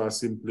spectra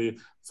simply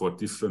for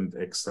different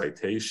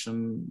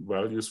excitation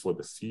values for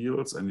the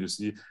fields. And you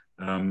see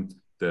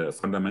the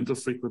fundamental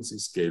frequency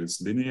scales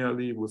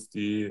linearly with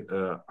the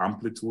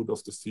amplitude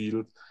of the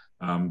field.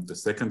 The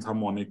second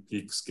harmonic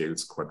peak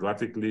scales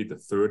quadratically. The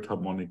third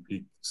harmonic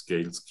peak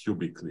scales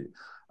cubically,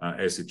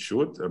 as it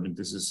should. I mean,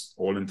 this is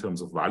all in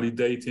terms of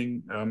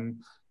validating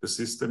the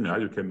system. Yeah,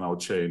 you can now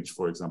change,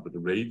 for example, the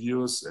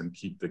radius and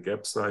keep the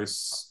gap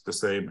size the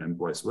same, and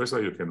vice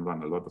versa. You can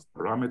run a lot of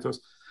parameters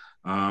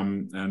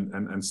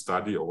and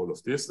study all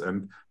of this.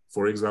 And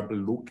for example,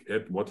 look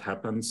at what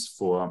happens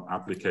for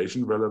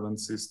application relevant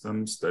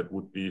systems. That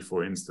would be,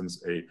 for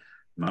instance, a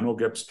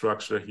nanogap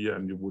structure here,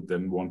 and you would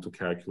then want to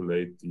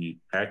calculate the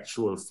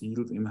actual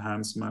field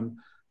enhancement.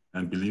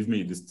 And believe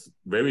me, it is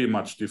very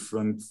much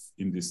different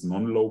in this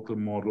non-local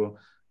model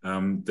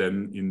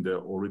than in the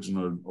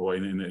original or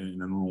in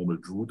a normal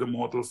Drude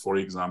model. For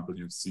example,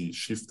 you see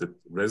shifted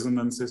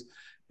resonances,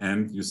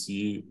 and you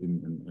see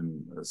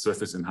in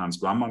surface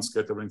enhanced Raman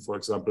scattering, for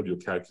example, you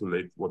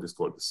calculate what is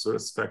called the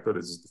Search factor.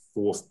 This is the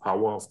fourth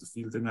power of the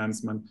field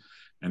enhancement.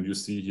 And you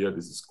see here,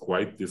 this is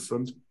quite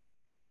different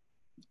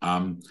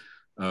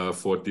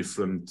for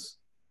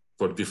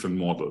different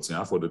models.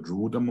 Yeah, for the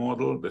Drude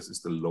model, this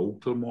is the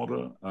local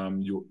model.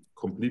 You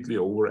completely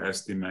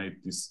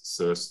overestimate this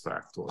Search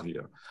factor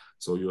here.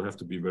 So you have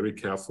to be very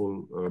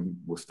careful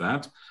with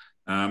that.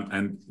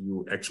 And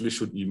you actually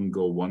should even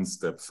go one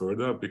step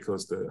further,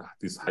 because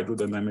this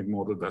hydrodynamic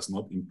model does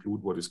not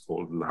include what is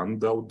called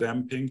Landau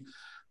damping.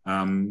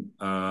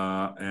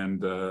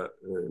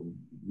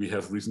 We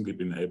have recently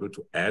been able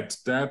to add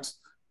that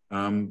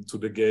to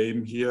the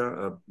game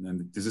here.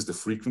 And this is the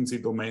frequency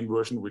domain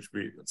version, which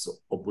we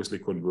obviously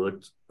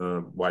convert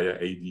via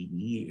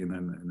ADE in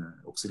an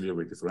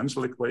auxiliary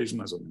differential equation,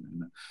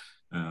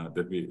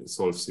 that we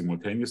solve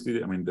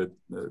simultaneously. I mean,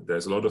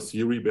 there's a lot of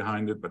theory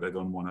behind it, but I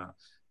don't want to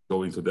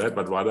go into that,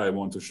 but rather I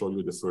want to show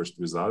you the first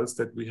results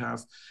that we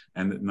have.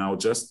 And now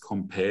just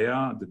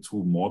compare the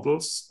two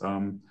models.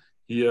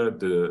 Here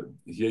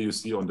you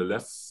see on the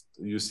left,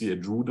 you see a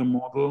Drude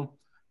model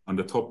on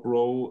the top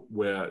row,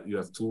 where you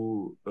have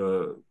two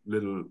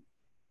little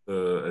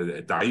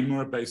a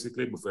dimer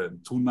basically with a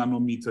 2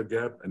 nanometer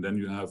gap, and then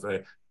you have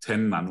a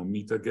 10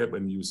 nanometer gap,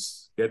 and you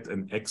get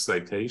an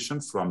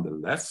excitation from the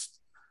left,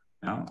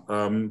 yeah,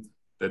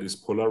 that is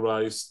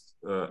polarized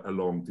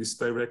along this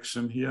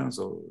direction here.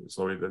 So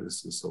sorry that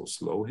this is so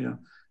slow here.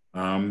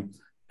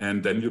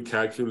 And then you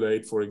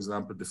calculate, for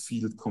example, the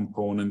field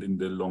component in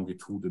the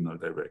longitudinal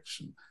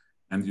direction,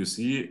 and you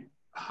see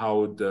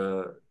how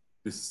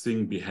this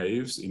thing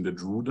behaves in the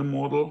Drude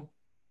model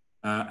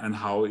and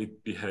how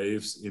it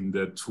behaves in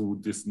the two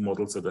different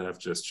models that I have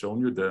just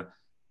shown you, the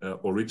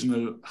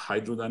original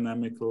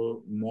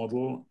hydrodynamical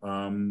model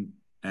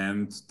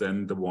and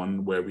then the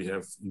one where we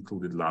have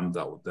included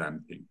Landau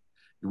damping.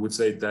 You would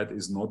say that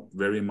is not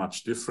very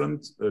much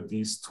different,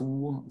 these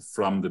two,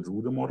 from the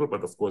Drude model,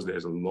 but of course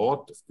there's a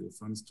lot of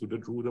difference to the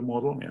Drude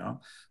model, yeah.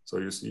 So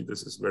you see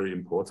this is very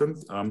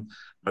important.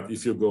 But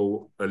if you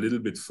go a little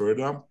bit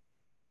further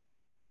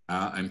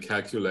and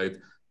calculate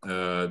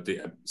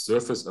the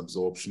surface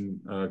absorption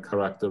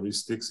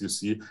characteristics, you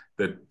see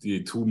that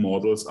the two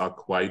models are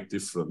quite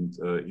different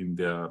in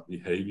their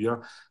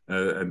behavior.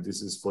 And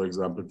this is, for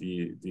example,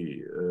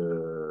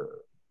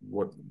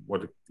 what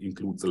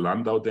includes the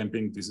Landau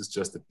damping. This is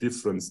just a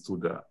difference to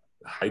the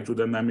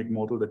hydrodynamic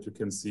model that you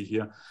can see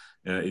here.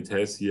 It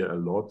has here a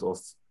lot of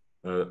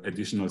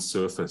additional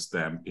surface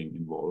damping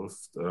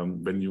involved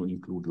when you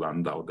include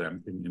Landau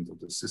damping into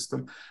the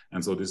system.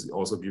 And so this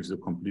also gives you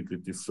completely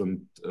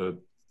different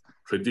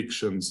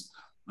predictions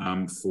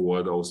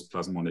for those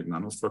plasmonic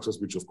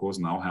nanostructures, which of course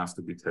now have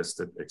to be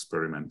tested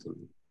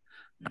experimentally.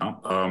 Yeah.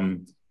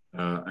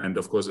 And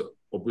of course,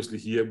 obviously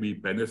here we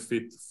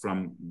benefit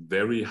from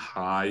very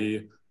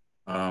high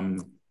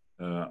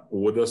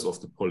orders of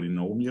the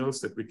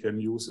polynomials that we can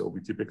use. So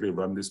we typically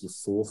run this with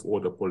 4th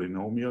order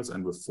polynomials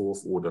and with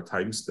 4th order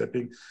time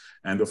stepping.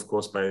 And of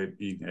course, by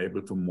being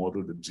able to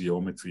model the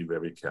geometry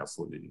very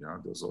carefully. Yeah?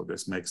 So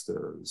this makes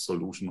the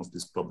solution of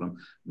this problem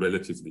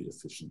relatively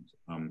efficient.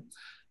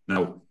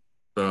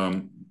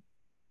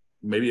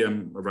 Maybe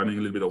I'm running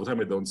a little bit over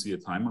time. I don't see a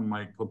time on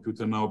my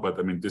computer now, but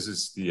I mean, this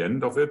is the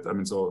end of it. I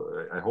mean, so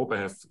I hope I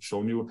have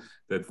shown you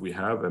that we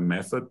have a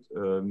method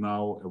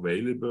now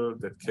available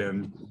that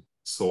can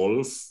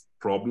solve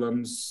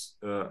problems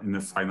in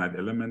a finite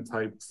element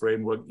type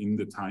framework in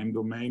the time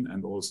domain,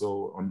 and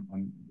also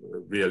on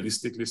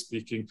realistically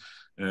speaking,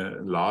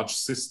 large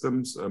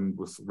systems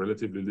with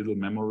relatively little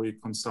memory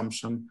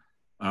consumption.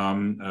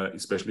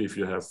 Especially if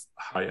you have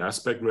high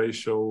aspect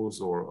ratios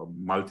or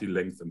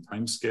multi-length and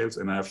time scales.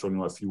 And I have shown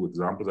you a few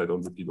examples. I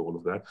don't repeat all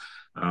of that,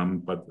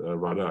 but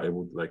rather I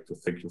would like to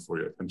thank you for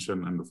your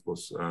attention. And of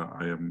course,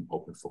 I am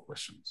open for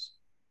questions.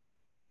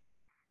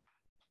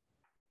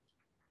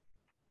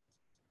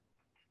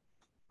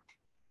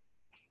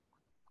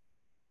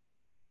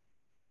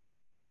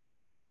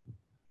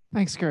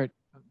 Thanks, Kurt.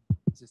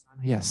 Is this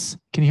on? Yes.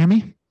 Can you hear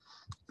me?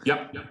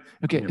 Yeah.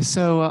 Okay.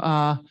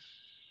 So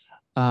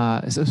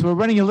we're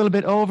running a little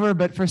bit over,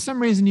 but for some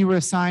reason you were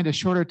assigned a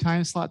shorter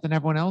time slot than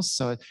everyone else,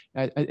 so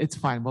it's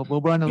fine.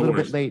 We'll run a little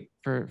bit late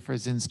for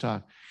Zin's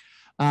talk.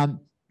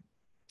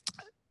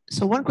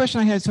 So one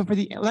question I had, so for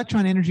the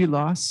electron energy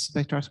loss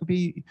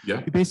spectroscopy,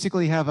 you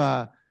basically have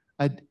a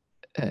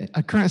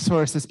current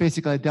source that's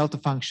basically a delta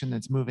function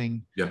that's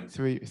moving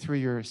through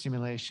your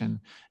simulation.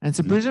 And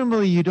so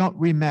presumably you don't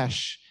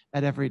remesh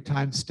at every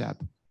time step.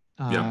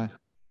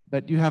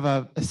 But you have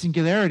a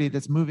singularity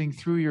that's moving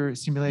through your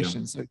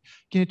simulation. So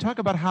can you talk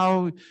about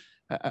how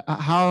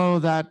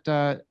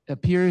that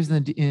appears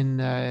in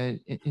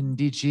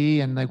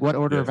DG, and like what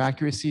order of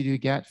accuracy do you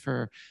get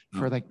for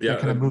like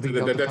kind of moving?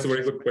 That's a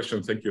very good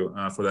question. Thank you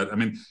for that. I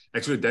mean,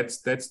 actually,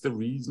 that's the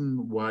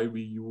reason why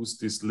we use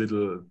this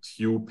little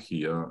tube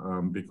here,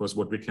 because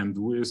what we can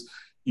do is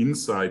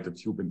inside the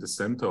tube, in the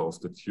center of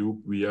the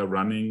tube, we are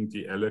running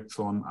the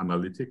electron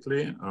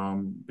analytically,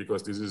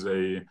 because this is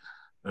a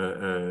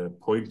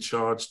point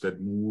charge that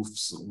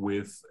moves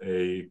with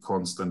a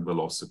constant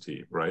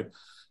velocity, right?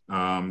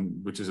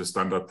 Which is a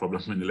standard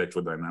problem in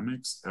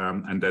electrodynamics.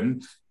 And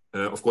then,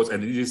 of course,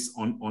 and it is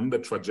on the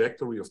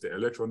trajectory of the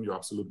electron, you're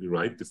absolutely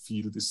right, the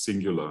field is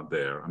singular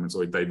there. I mean,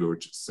 so it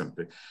diverges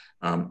simply.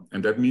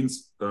 And that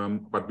means,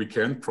 but we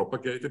can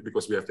propagate it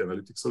because we have the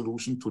analytic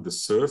solution to the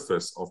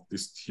surface of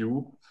this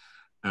tube,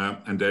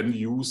 and then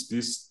use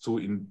this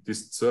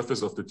this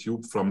surface of the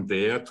tube from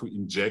there to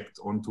inject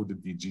onto the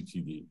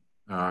DGTD.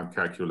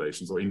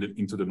 Calculations or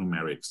into the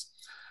numerics.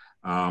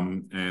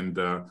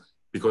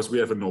 Because we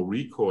have a no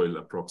recoil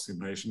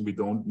approximation, we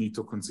don't need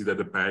to consider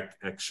the back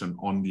action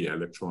on the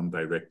electron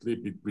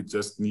directly. We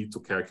just need to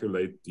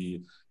calculate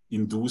the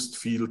induced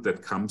field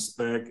that comes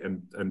back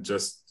and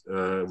just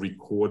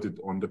record it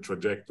on the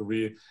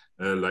trajectory,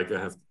 like I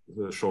have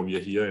shown you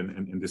here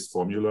in this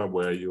formula,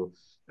 where you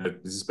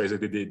this is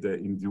basically the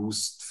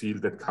induced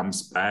field that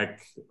comes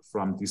back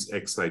from this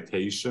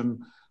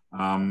excitation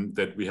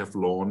that we have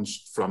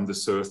launched from the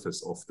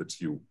surface of the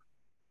tube.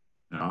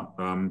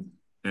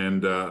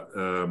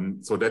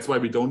 So that's why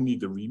we don't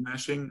need the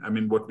remeshing. I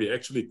mean, what we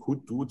actually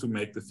could do to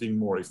make the thing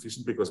more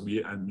efficient, because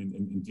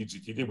in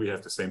DGTD, we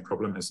have the same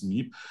problem as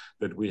MEEP,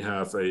 that we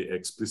have a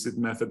explicit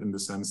method in the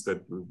sense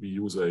that we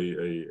use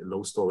a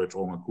low storage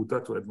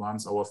Omakuta to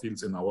advance our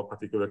fields in our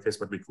particular case,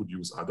 but we could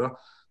use other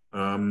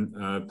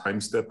time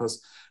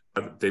steppers.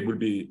 But they will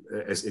be,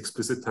 as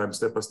explicit time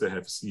steppers, they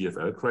have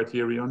CFL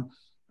criterion.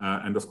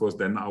 And of course,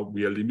 then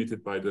we are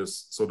limited by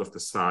this sort of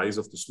the size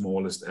of the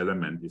smallest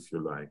element, if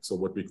you like. So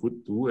what we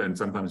could do, and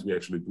sometimes we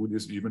actually do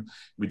this even,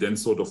 we then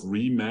sort of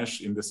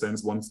remesh in the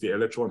sense once the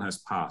electron has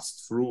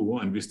passed through,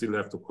 and we still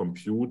have to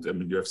compute, I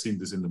mean, you have seen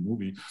this in the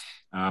movie,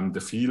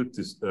 the field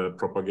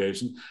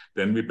propagation,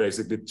 then we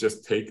basically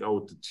just take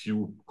out the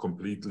tube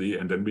completely,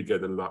 and then we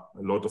get a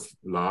lot of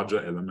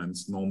larger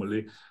elements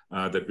normally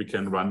that we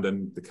can run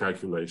then the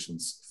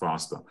calculations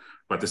faster.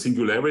 But the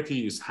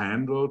singularity is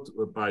handled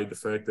by the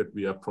fact that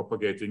we are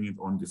propagating it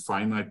on the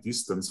finite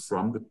distance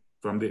from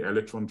the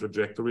electron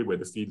trajectory, where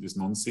the field is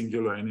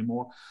non-singular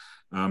anymore.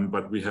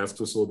 But we have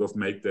to sort of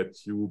make that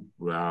tube,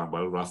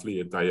 well, roughly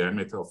a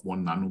diameter of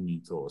 1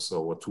 nanometer or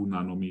so, or 2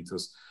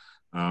 nanometers,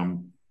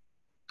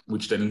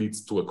 which then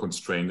leads to a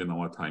constraint in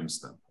our time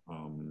step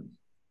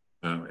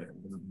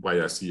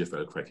via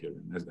CFL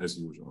criterion, as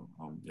usual.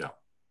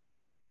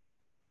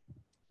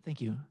 Thank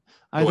you. So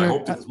I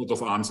hope this sort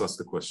of answers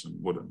the question.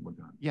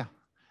 Yeah.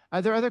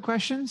 Are there other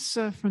questions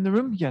from the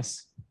room?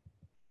 Yes.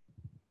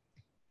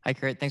 Hi,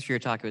 Kurt. Thanks for your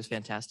talk. It was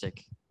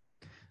fantastic.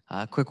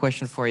 Quick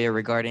question for you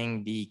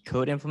regarding the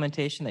code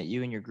implementation that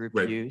you and your group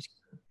use.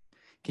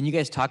 Can you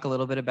guys talk a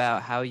little bit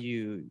about how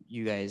you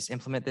guys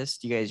implement this?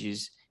 Do you guys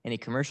use any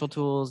commercial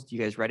tools? Do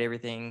you guys write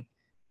everything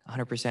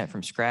 100%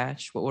 from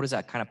scratch? What does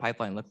that kind of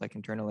pipeline look like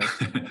internally?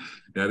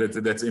 Yeah,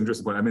 that's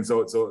interesting. I mean,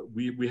 so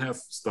we have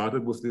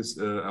started with this.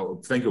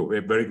 Thank you.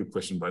 A very good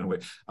question, by the way.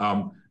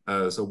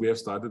 So we have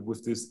started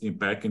with this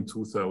back in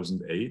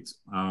 2008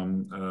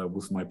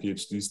 with my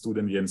PhD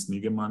student Jens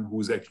Niggemann, who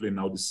is actually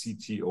now the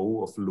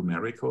CTO of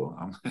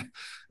Lumerical,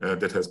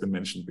 that has been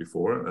mentioned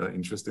before,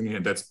 interestingly,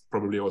 and that's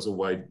probably also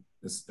why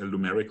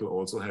Lumerical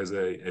also has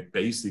a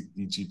basic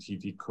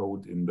DGTT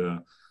code in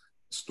the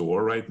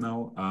store right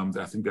now.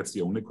 I think that's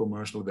the only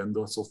commercial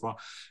vendor so far.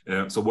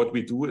 So what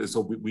we do is,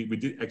 so we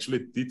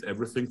did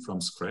everything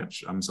from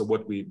scratch. So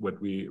what we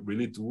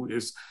really do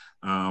is,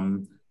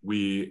 when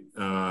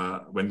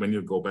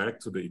you go back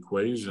to the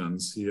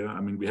equations here,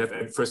 I mean, we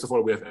have, first of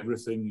all, we have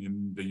everything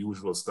in the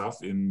usual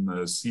stuff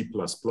in C++.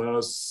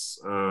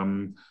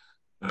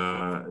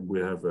 We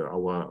have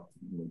our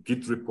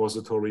Git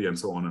repository and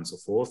so on and so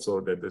forth. So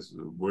that is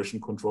version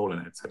control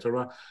and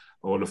etc.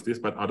 All of this.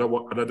 But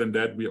other than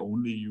that, we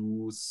only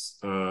use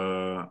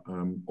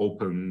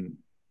open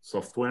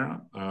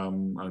software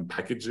and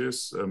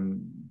packages,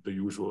 the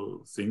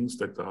usual things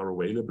that are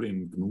available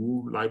in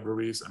GNU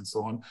libraries and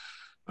so on.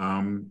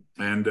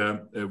 And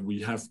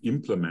we have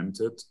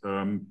implemented,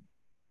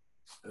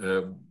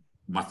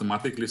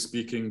 mathematically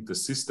speaking, the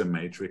system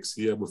matrix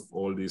here with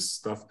all this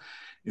stuff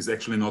is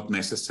actually not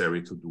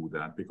necessary to do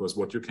that, because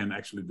what you can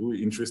actually do,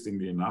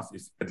 interestingly enough,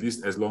 if at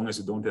least as long as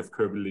you don't have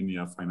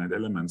curvilinear finite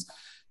elements,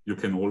 you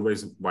can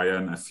always, via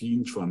an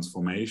affine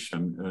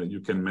transformation, you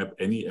can map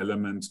any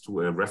element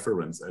to a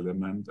reference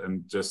element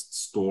and just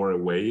store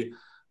away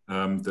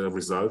the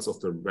results of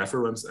the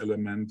reference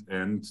element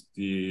and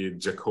the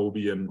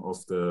Jacobian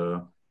of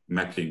the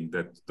mapping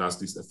that does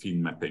this affine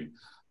mapping.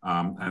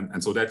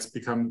 And so that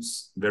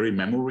becomes very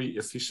memory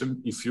efficient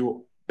if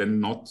you then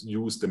not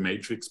use the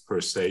matrix per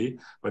se,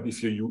 but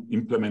if you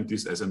implement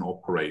this as an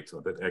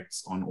operator that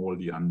acts on all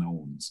the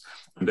unknowns.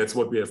 And that's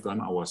what we have done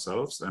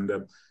ourselves. And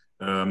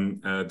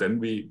then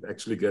we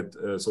actually get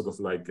sort of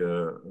like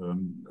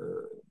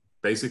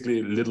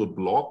basically little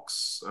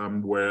blocks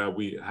where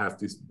we have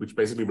this, which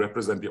basically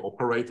represent the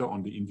operator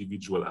on the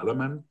individual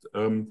element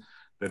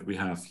that we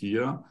have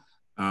here.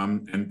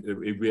 And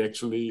we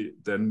actually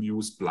then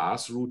use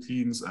BLAS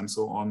routines and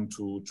so on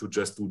to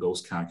just do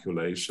those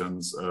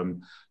calculations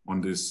on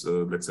this,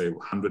 let's say,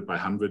 100 by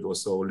 100 or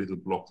so little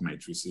block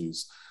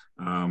matrices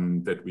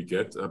that we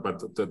get.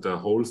 But the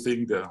whole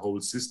thing, the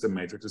whole system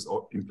matrix is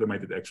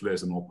implemented actually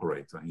as an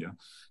operator here.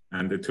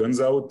 And it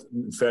turns out,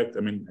 in fact, I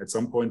mean, at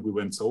some point we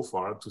went so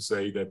far to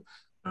say that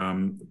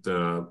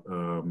the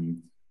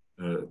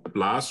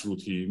BLAS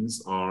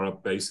routines are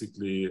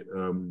basically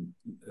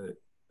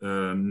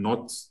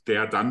they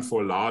are done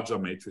for larger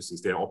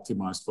matrices. They are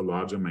optimized for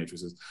larger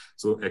matrices.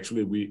 So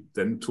actually we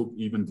then took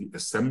even the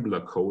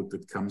assembler code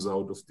that comes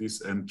out of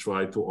this and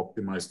tried to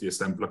optimize the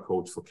assembler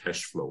code for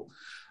cash flow.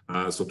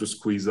 So to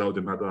squeeze out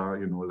another,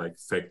 like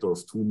factor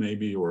of 2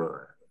 maybe,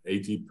 or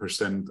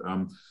 80%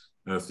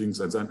 things.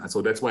 And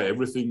so that's why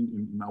everything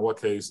in our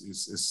case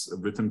is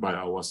written by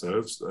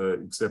ourselves,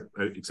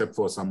 except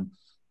for some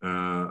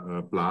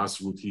BLAS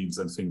routines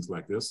and things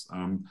like this.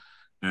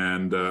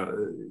 And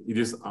it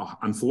is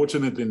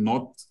unfortunately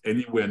not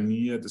anywhere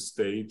near the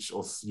stage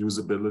of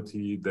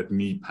usability that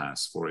Meep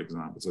has, for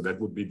example. So that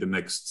would be the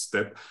next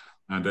step,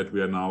 and that we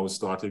are now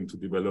starting to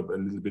develop a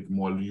little bit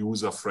more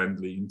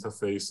user-friendly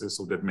interfaces,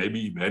 so that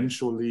maybe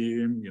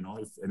eventually,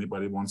 if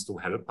anybody wants to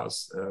help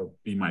us,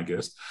 be my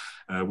guest,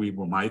 we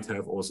might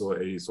have also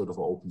a sort of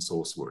open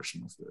source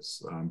version of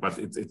this. But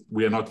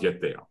we are not yet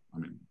there. I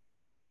mean.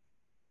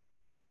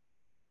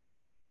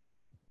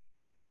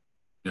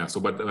 Yeah,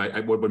 so but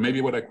maybe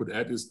what I could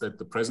add is that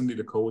presently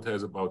the code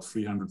has about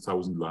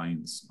 300,000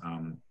 lines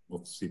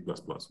of C++,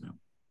 yeah,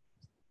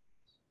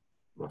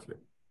 roughly.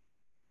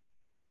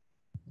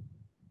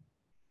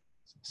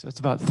 So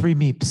it's about 3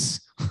 Meeps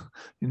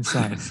in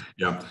size.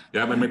 Yeah,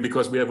 I mean,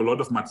 because we have a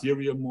lot of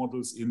material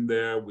models in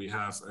there. We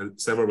have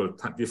several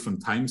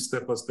different time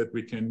steppers that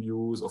we can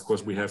use. Of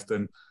course, we have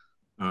then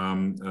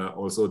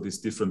also these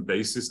different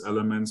basis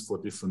elements for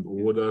different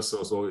orders.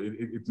 So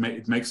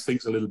it makes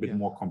things a little bit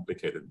more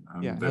complicated.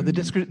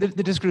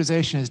 The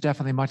discretization is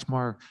definitely much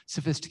more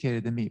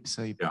sophisticated than Meep.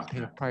 So you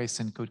pay price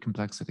and code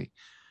complexity.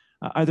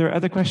 Are there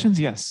other questions?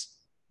 Yes.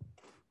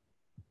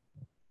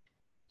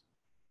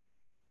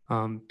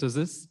 Does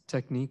this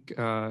technique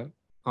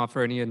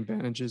offer any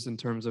advantages in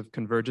terms of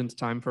convergence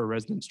time for a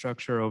resonant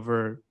structure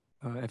over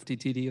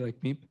FTTD like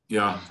Meep?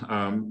 Yeah,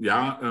 I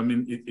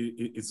mean,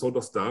 it sort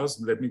of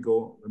does. Let me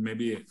go,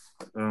 maybe,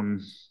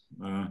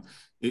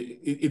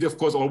 it of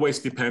course always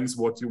depends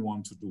what you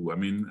want to do. I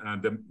mean,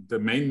 the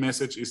main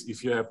message is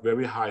if you have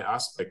very high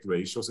aspect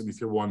ratios and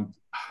if you want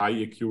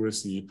high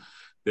accuracy,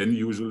 then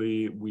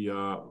usually we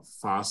are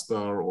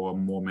faster or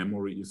more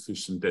memory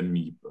efficient than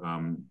Meep.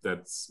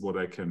 That's what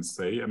I can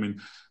say. I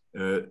mean,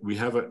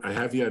 I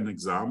have here an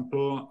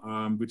example,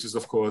 which is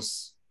of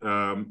course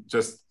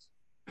just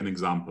an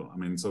example. I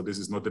mean, so this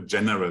is not a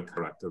general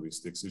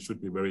characteristics. You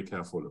should be very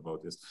careful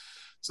about this.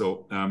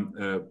 So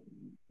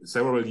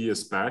several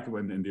years back,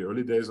 when in the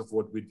early days of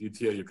what we did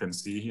here, you can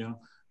see here,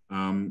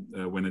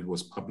 when it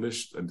was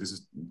published, and this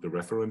is the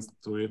reference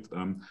to it.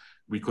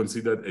 We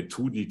considered a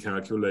 2D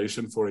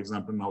calculation, for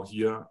example, now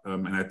here,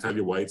 and I'll tell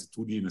you why it's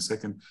 2D in a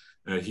second.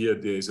 Here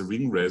there is a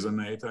ring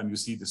resonator, and you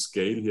see the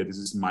scale here. This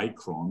is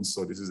microns,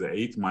 so this is an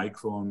 8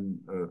 micron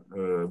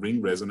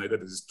ring resonator.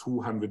 This is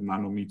 200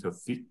 nanometer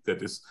thick.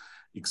 That is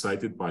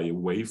excited by a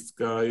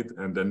waveguide,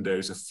 and then there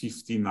is a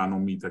 50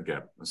 nanometer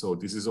gap. So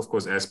this is, of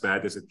course, as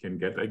bad as it can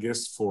get, I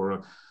guess,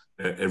 for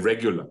a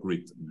regular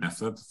grid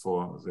method.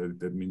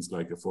 That means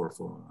like for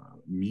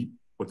MeepCon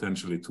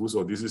potentially too.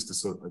 So this is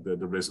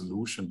the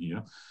resolution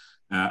here.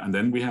 And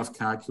then we have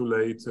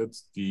calculated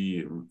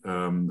the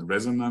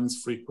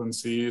resonance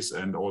frequencies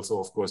and also,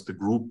 of course, the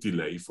group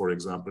delay, for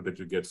example, that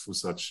you get through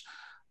such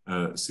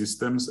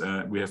systems.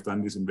 We have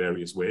done this in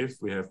various ways.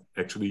 We have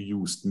actually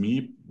used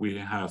Meep. We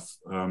have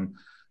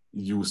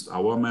used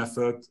our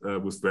method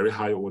with very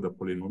high order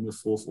polynomial,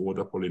 4th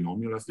order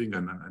polynomial, I think,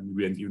 and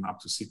we went even up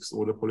to 6th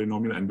order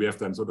polynomial. And we have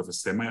done sort of a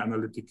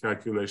semi-analytic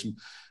calculation,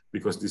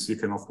 because this you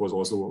can, of course,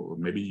 also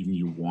maybe even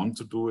you want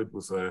to do it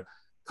with a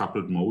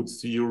coupled mode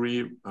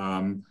theory,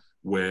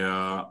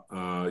 where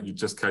you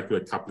just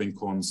calculate coupling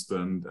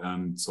constant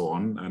and so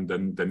on, and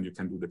then you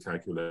can do the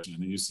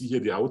calculation. And you see here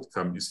the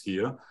outcome is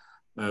here.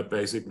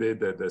 Basically,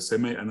 the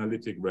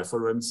semi-analytic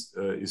reference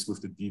is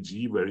with the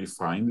DG very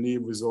finely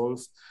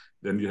resolved.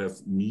 Then you have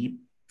Meep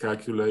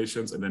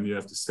calculations, and then you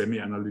have the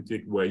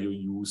semi-analytic where you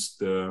use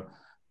the,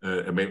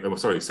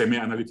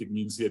 semi-analytic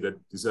means here that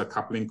these are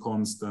coupling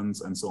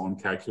constants and so on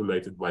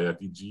calculated via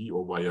DG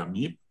or via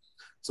Meep.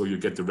 So you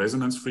get the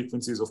resonance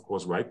frequencies, of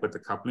course, right, but the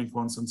coupling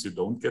constants you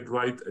don't get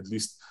right, at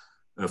least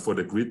for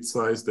the grid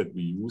size that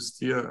we used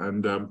here.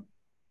 And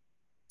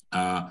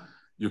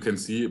you can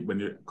see when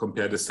you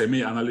compare the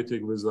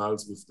semi-analytic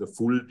results with the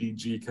full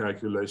DG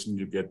calculation,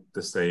 you get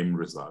the same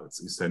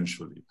results,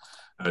 essentially.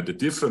 The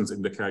difference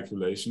in the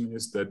calculation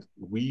is that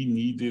we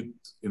needed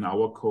in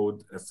our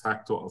code a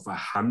factor of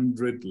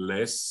 100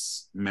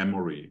 less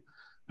memory.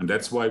 And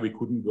that's why we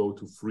couldn't go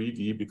to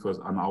 3D, because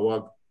on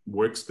our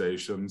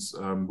workstations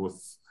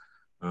with,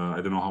 I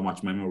don't know how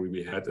much memory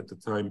we had at the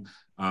time,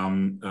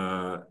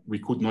 we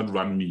could not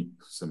run Meep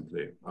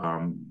simply.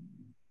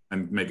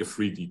 And make a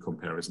 3D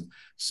comparison.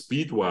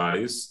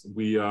 Speed-wise,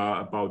 we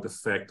are about a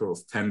factor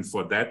of 10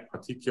 for that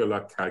particular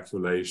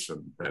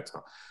calculation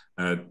better.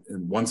 And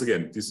once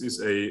again, this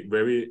is a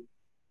very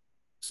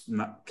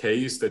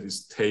case that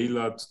is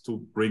tailored to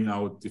bring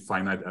out the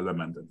finite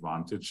element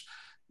advantage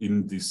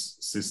in this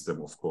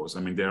system, of course. I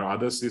mean, there are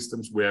other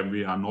systems where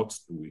we are not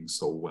doing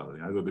so well.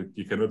 Yeah? So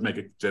you cannot make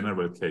a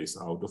general case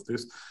out of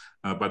this.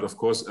 But of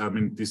course, I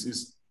mean, this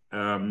is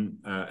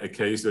a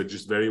case that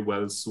is very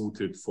well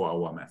suited for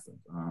our method.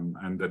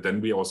 And then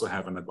we also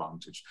have an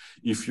advantage.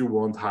 If you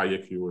want high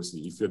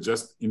accuracy, if you're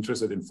just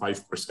interested in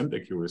 5%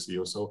 accuracy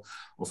or so,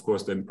 of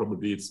course, then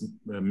probably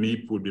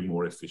Meep will be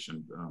more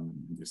efficient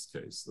in this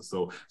case.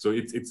 So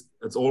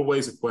it's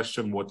always a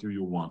question, what do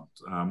you want?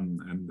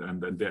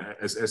 And there,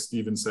 as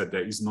Stephen said,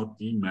 there is not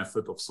the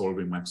method of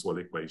solving Maxwell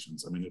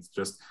equations. I mean, it's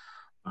just,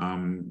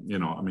 you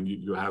know, I mean,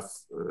 you have,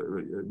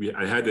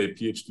 I had a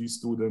PhD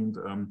student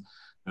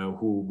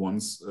who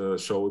once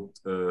showed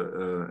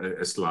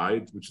a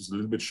slide, which is a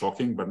little bit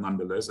shocking, but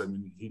nonetheless, I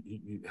mean,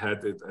 he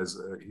had it as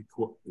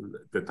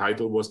the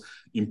title was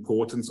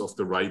Importance of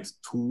the Right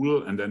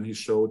Tool, and then he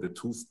showed the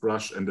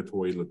toothbrush and the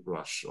toilet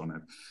brush on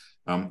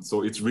it.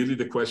 So it's really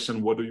the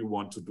question, what do you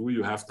want to do?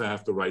 You have to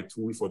have the right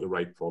tool for the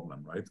right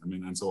problem, right? I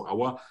mean, and so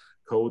our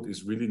code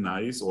is really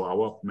nice, or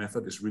our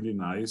method is really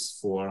nice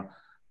for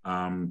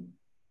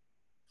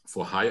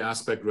high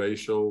aspect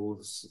ratio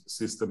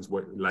systems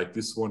like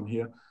this one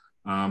here.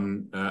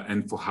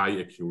 And for high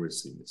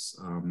accuracies.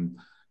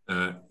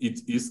 It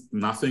is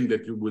nothing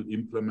that you will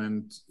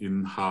implement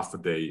in half a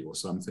day or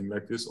something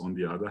like this, on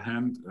the other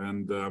hand,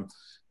 and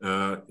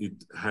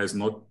it has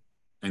not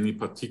any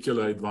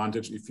particular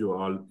advantage if you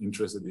are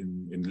interested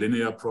in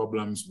linear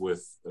problems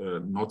with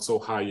not so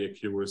high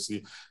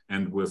accuracy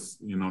and with,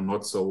 you know,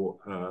 not so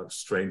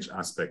strange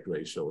aspect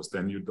ratios.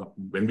 Then you don't,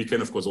 when we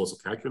can of course also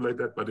calculate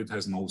that, but it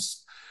has no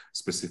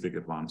specific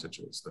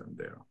advantages then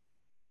there.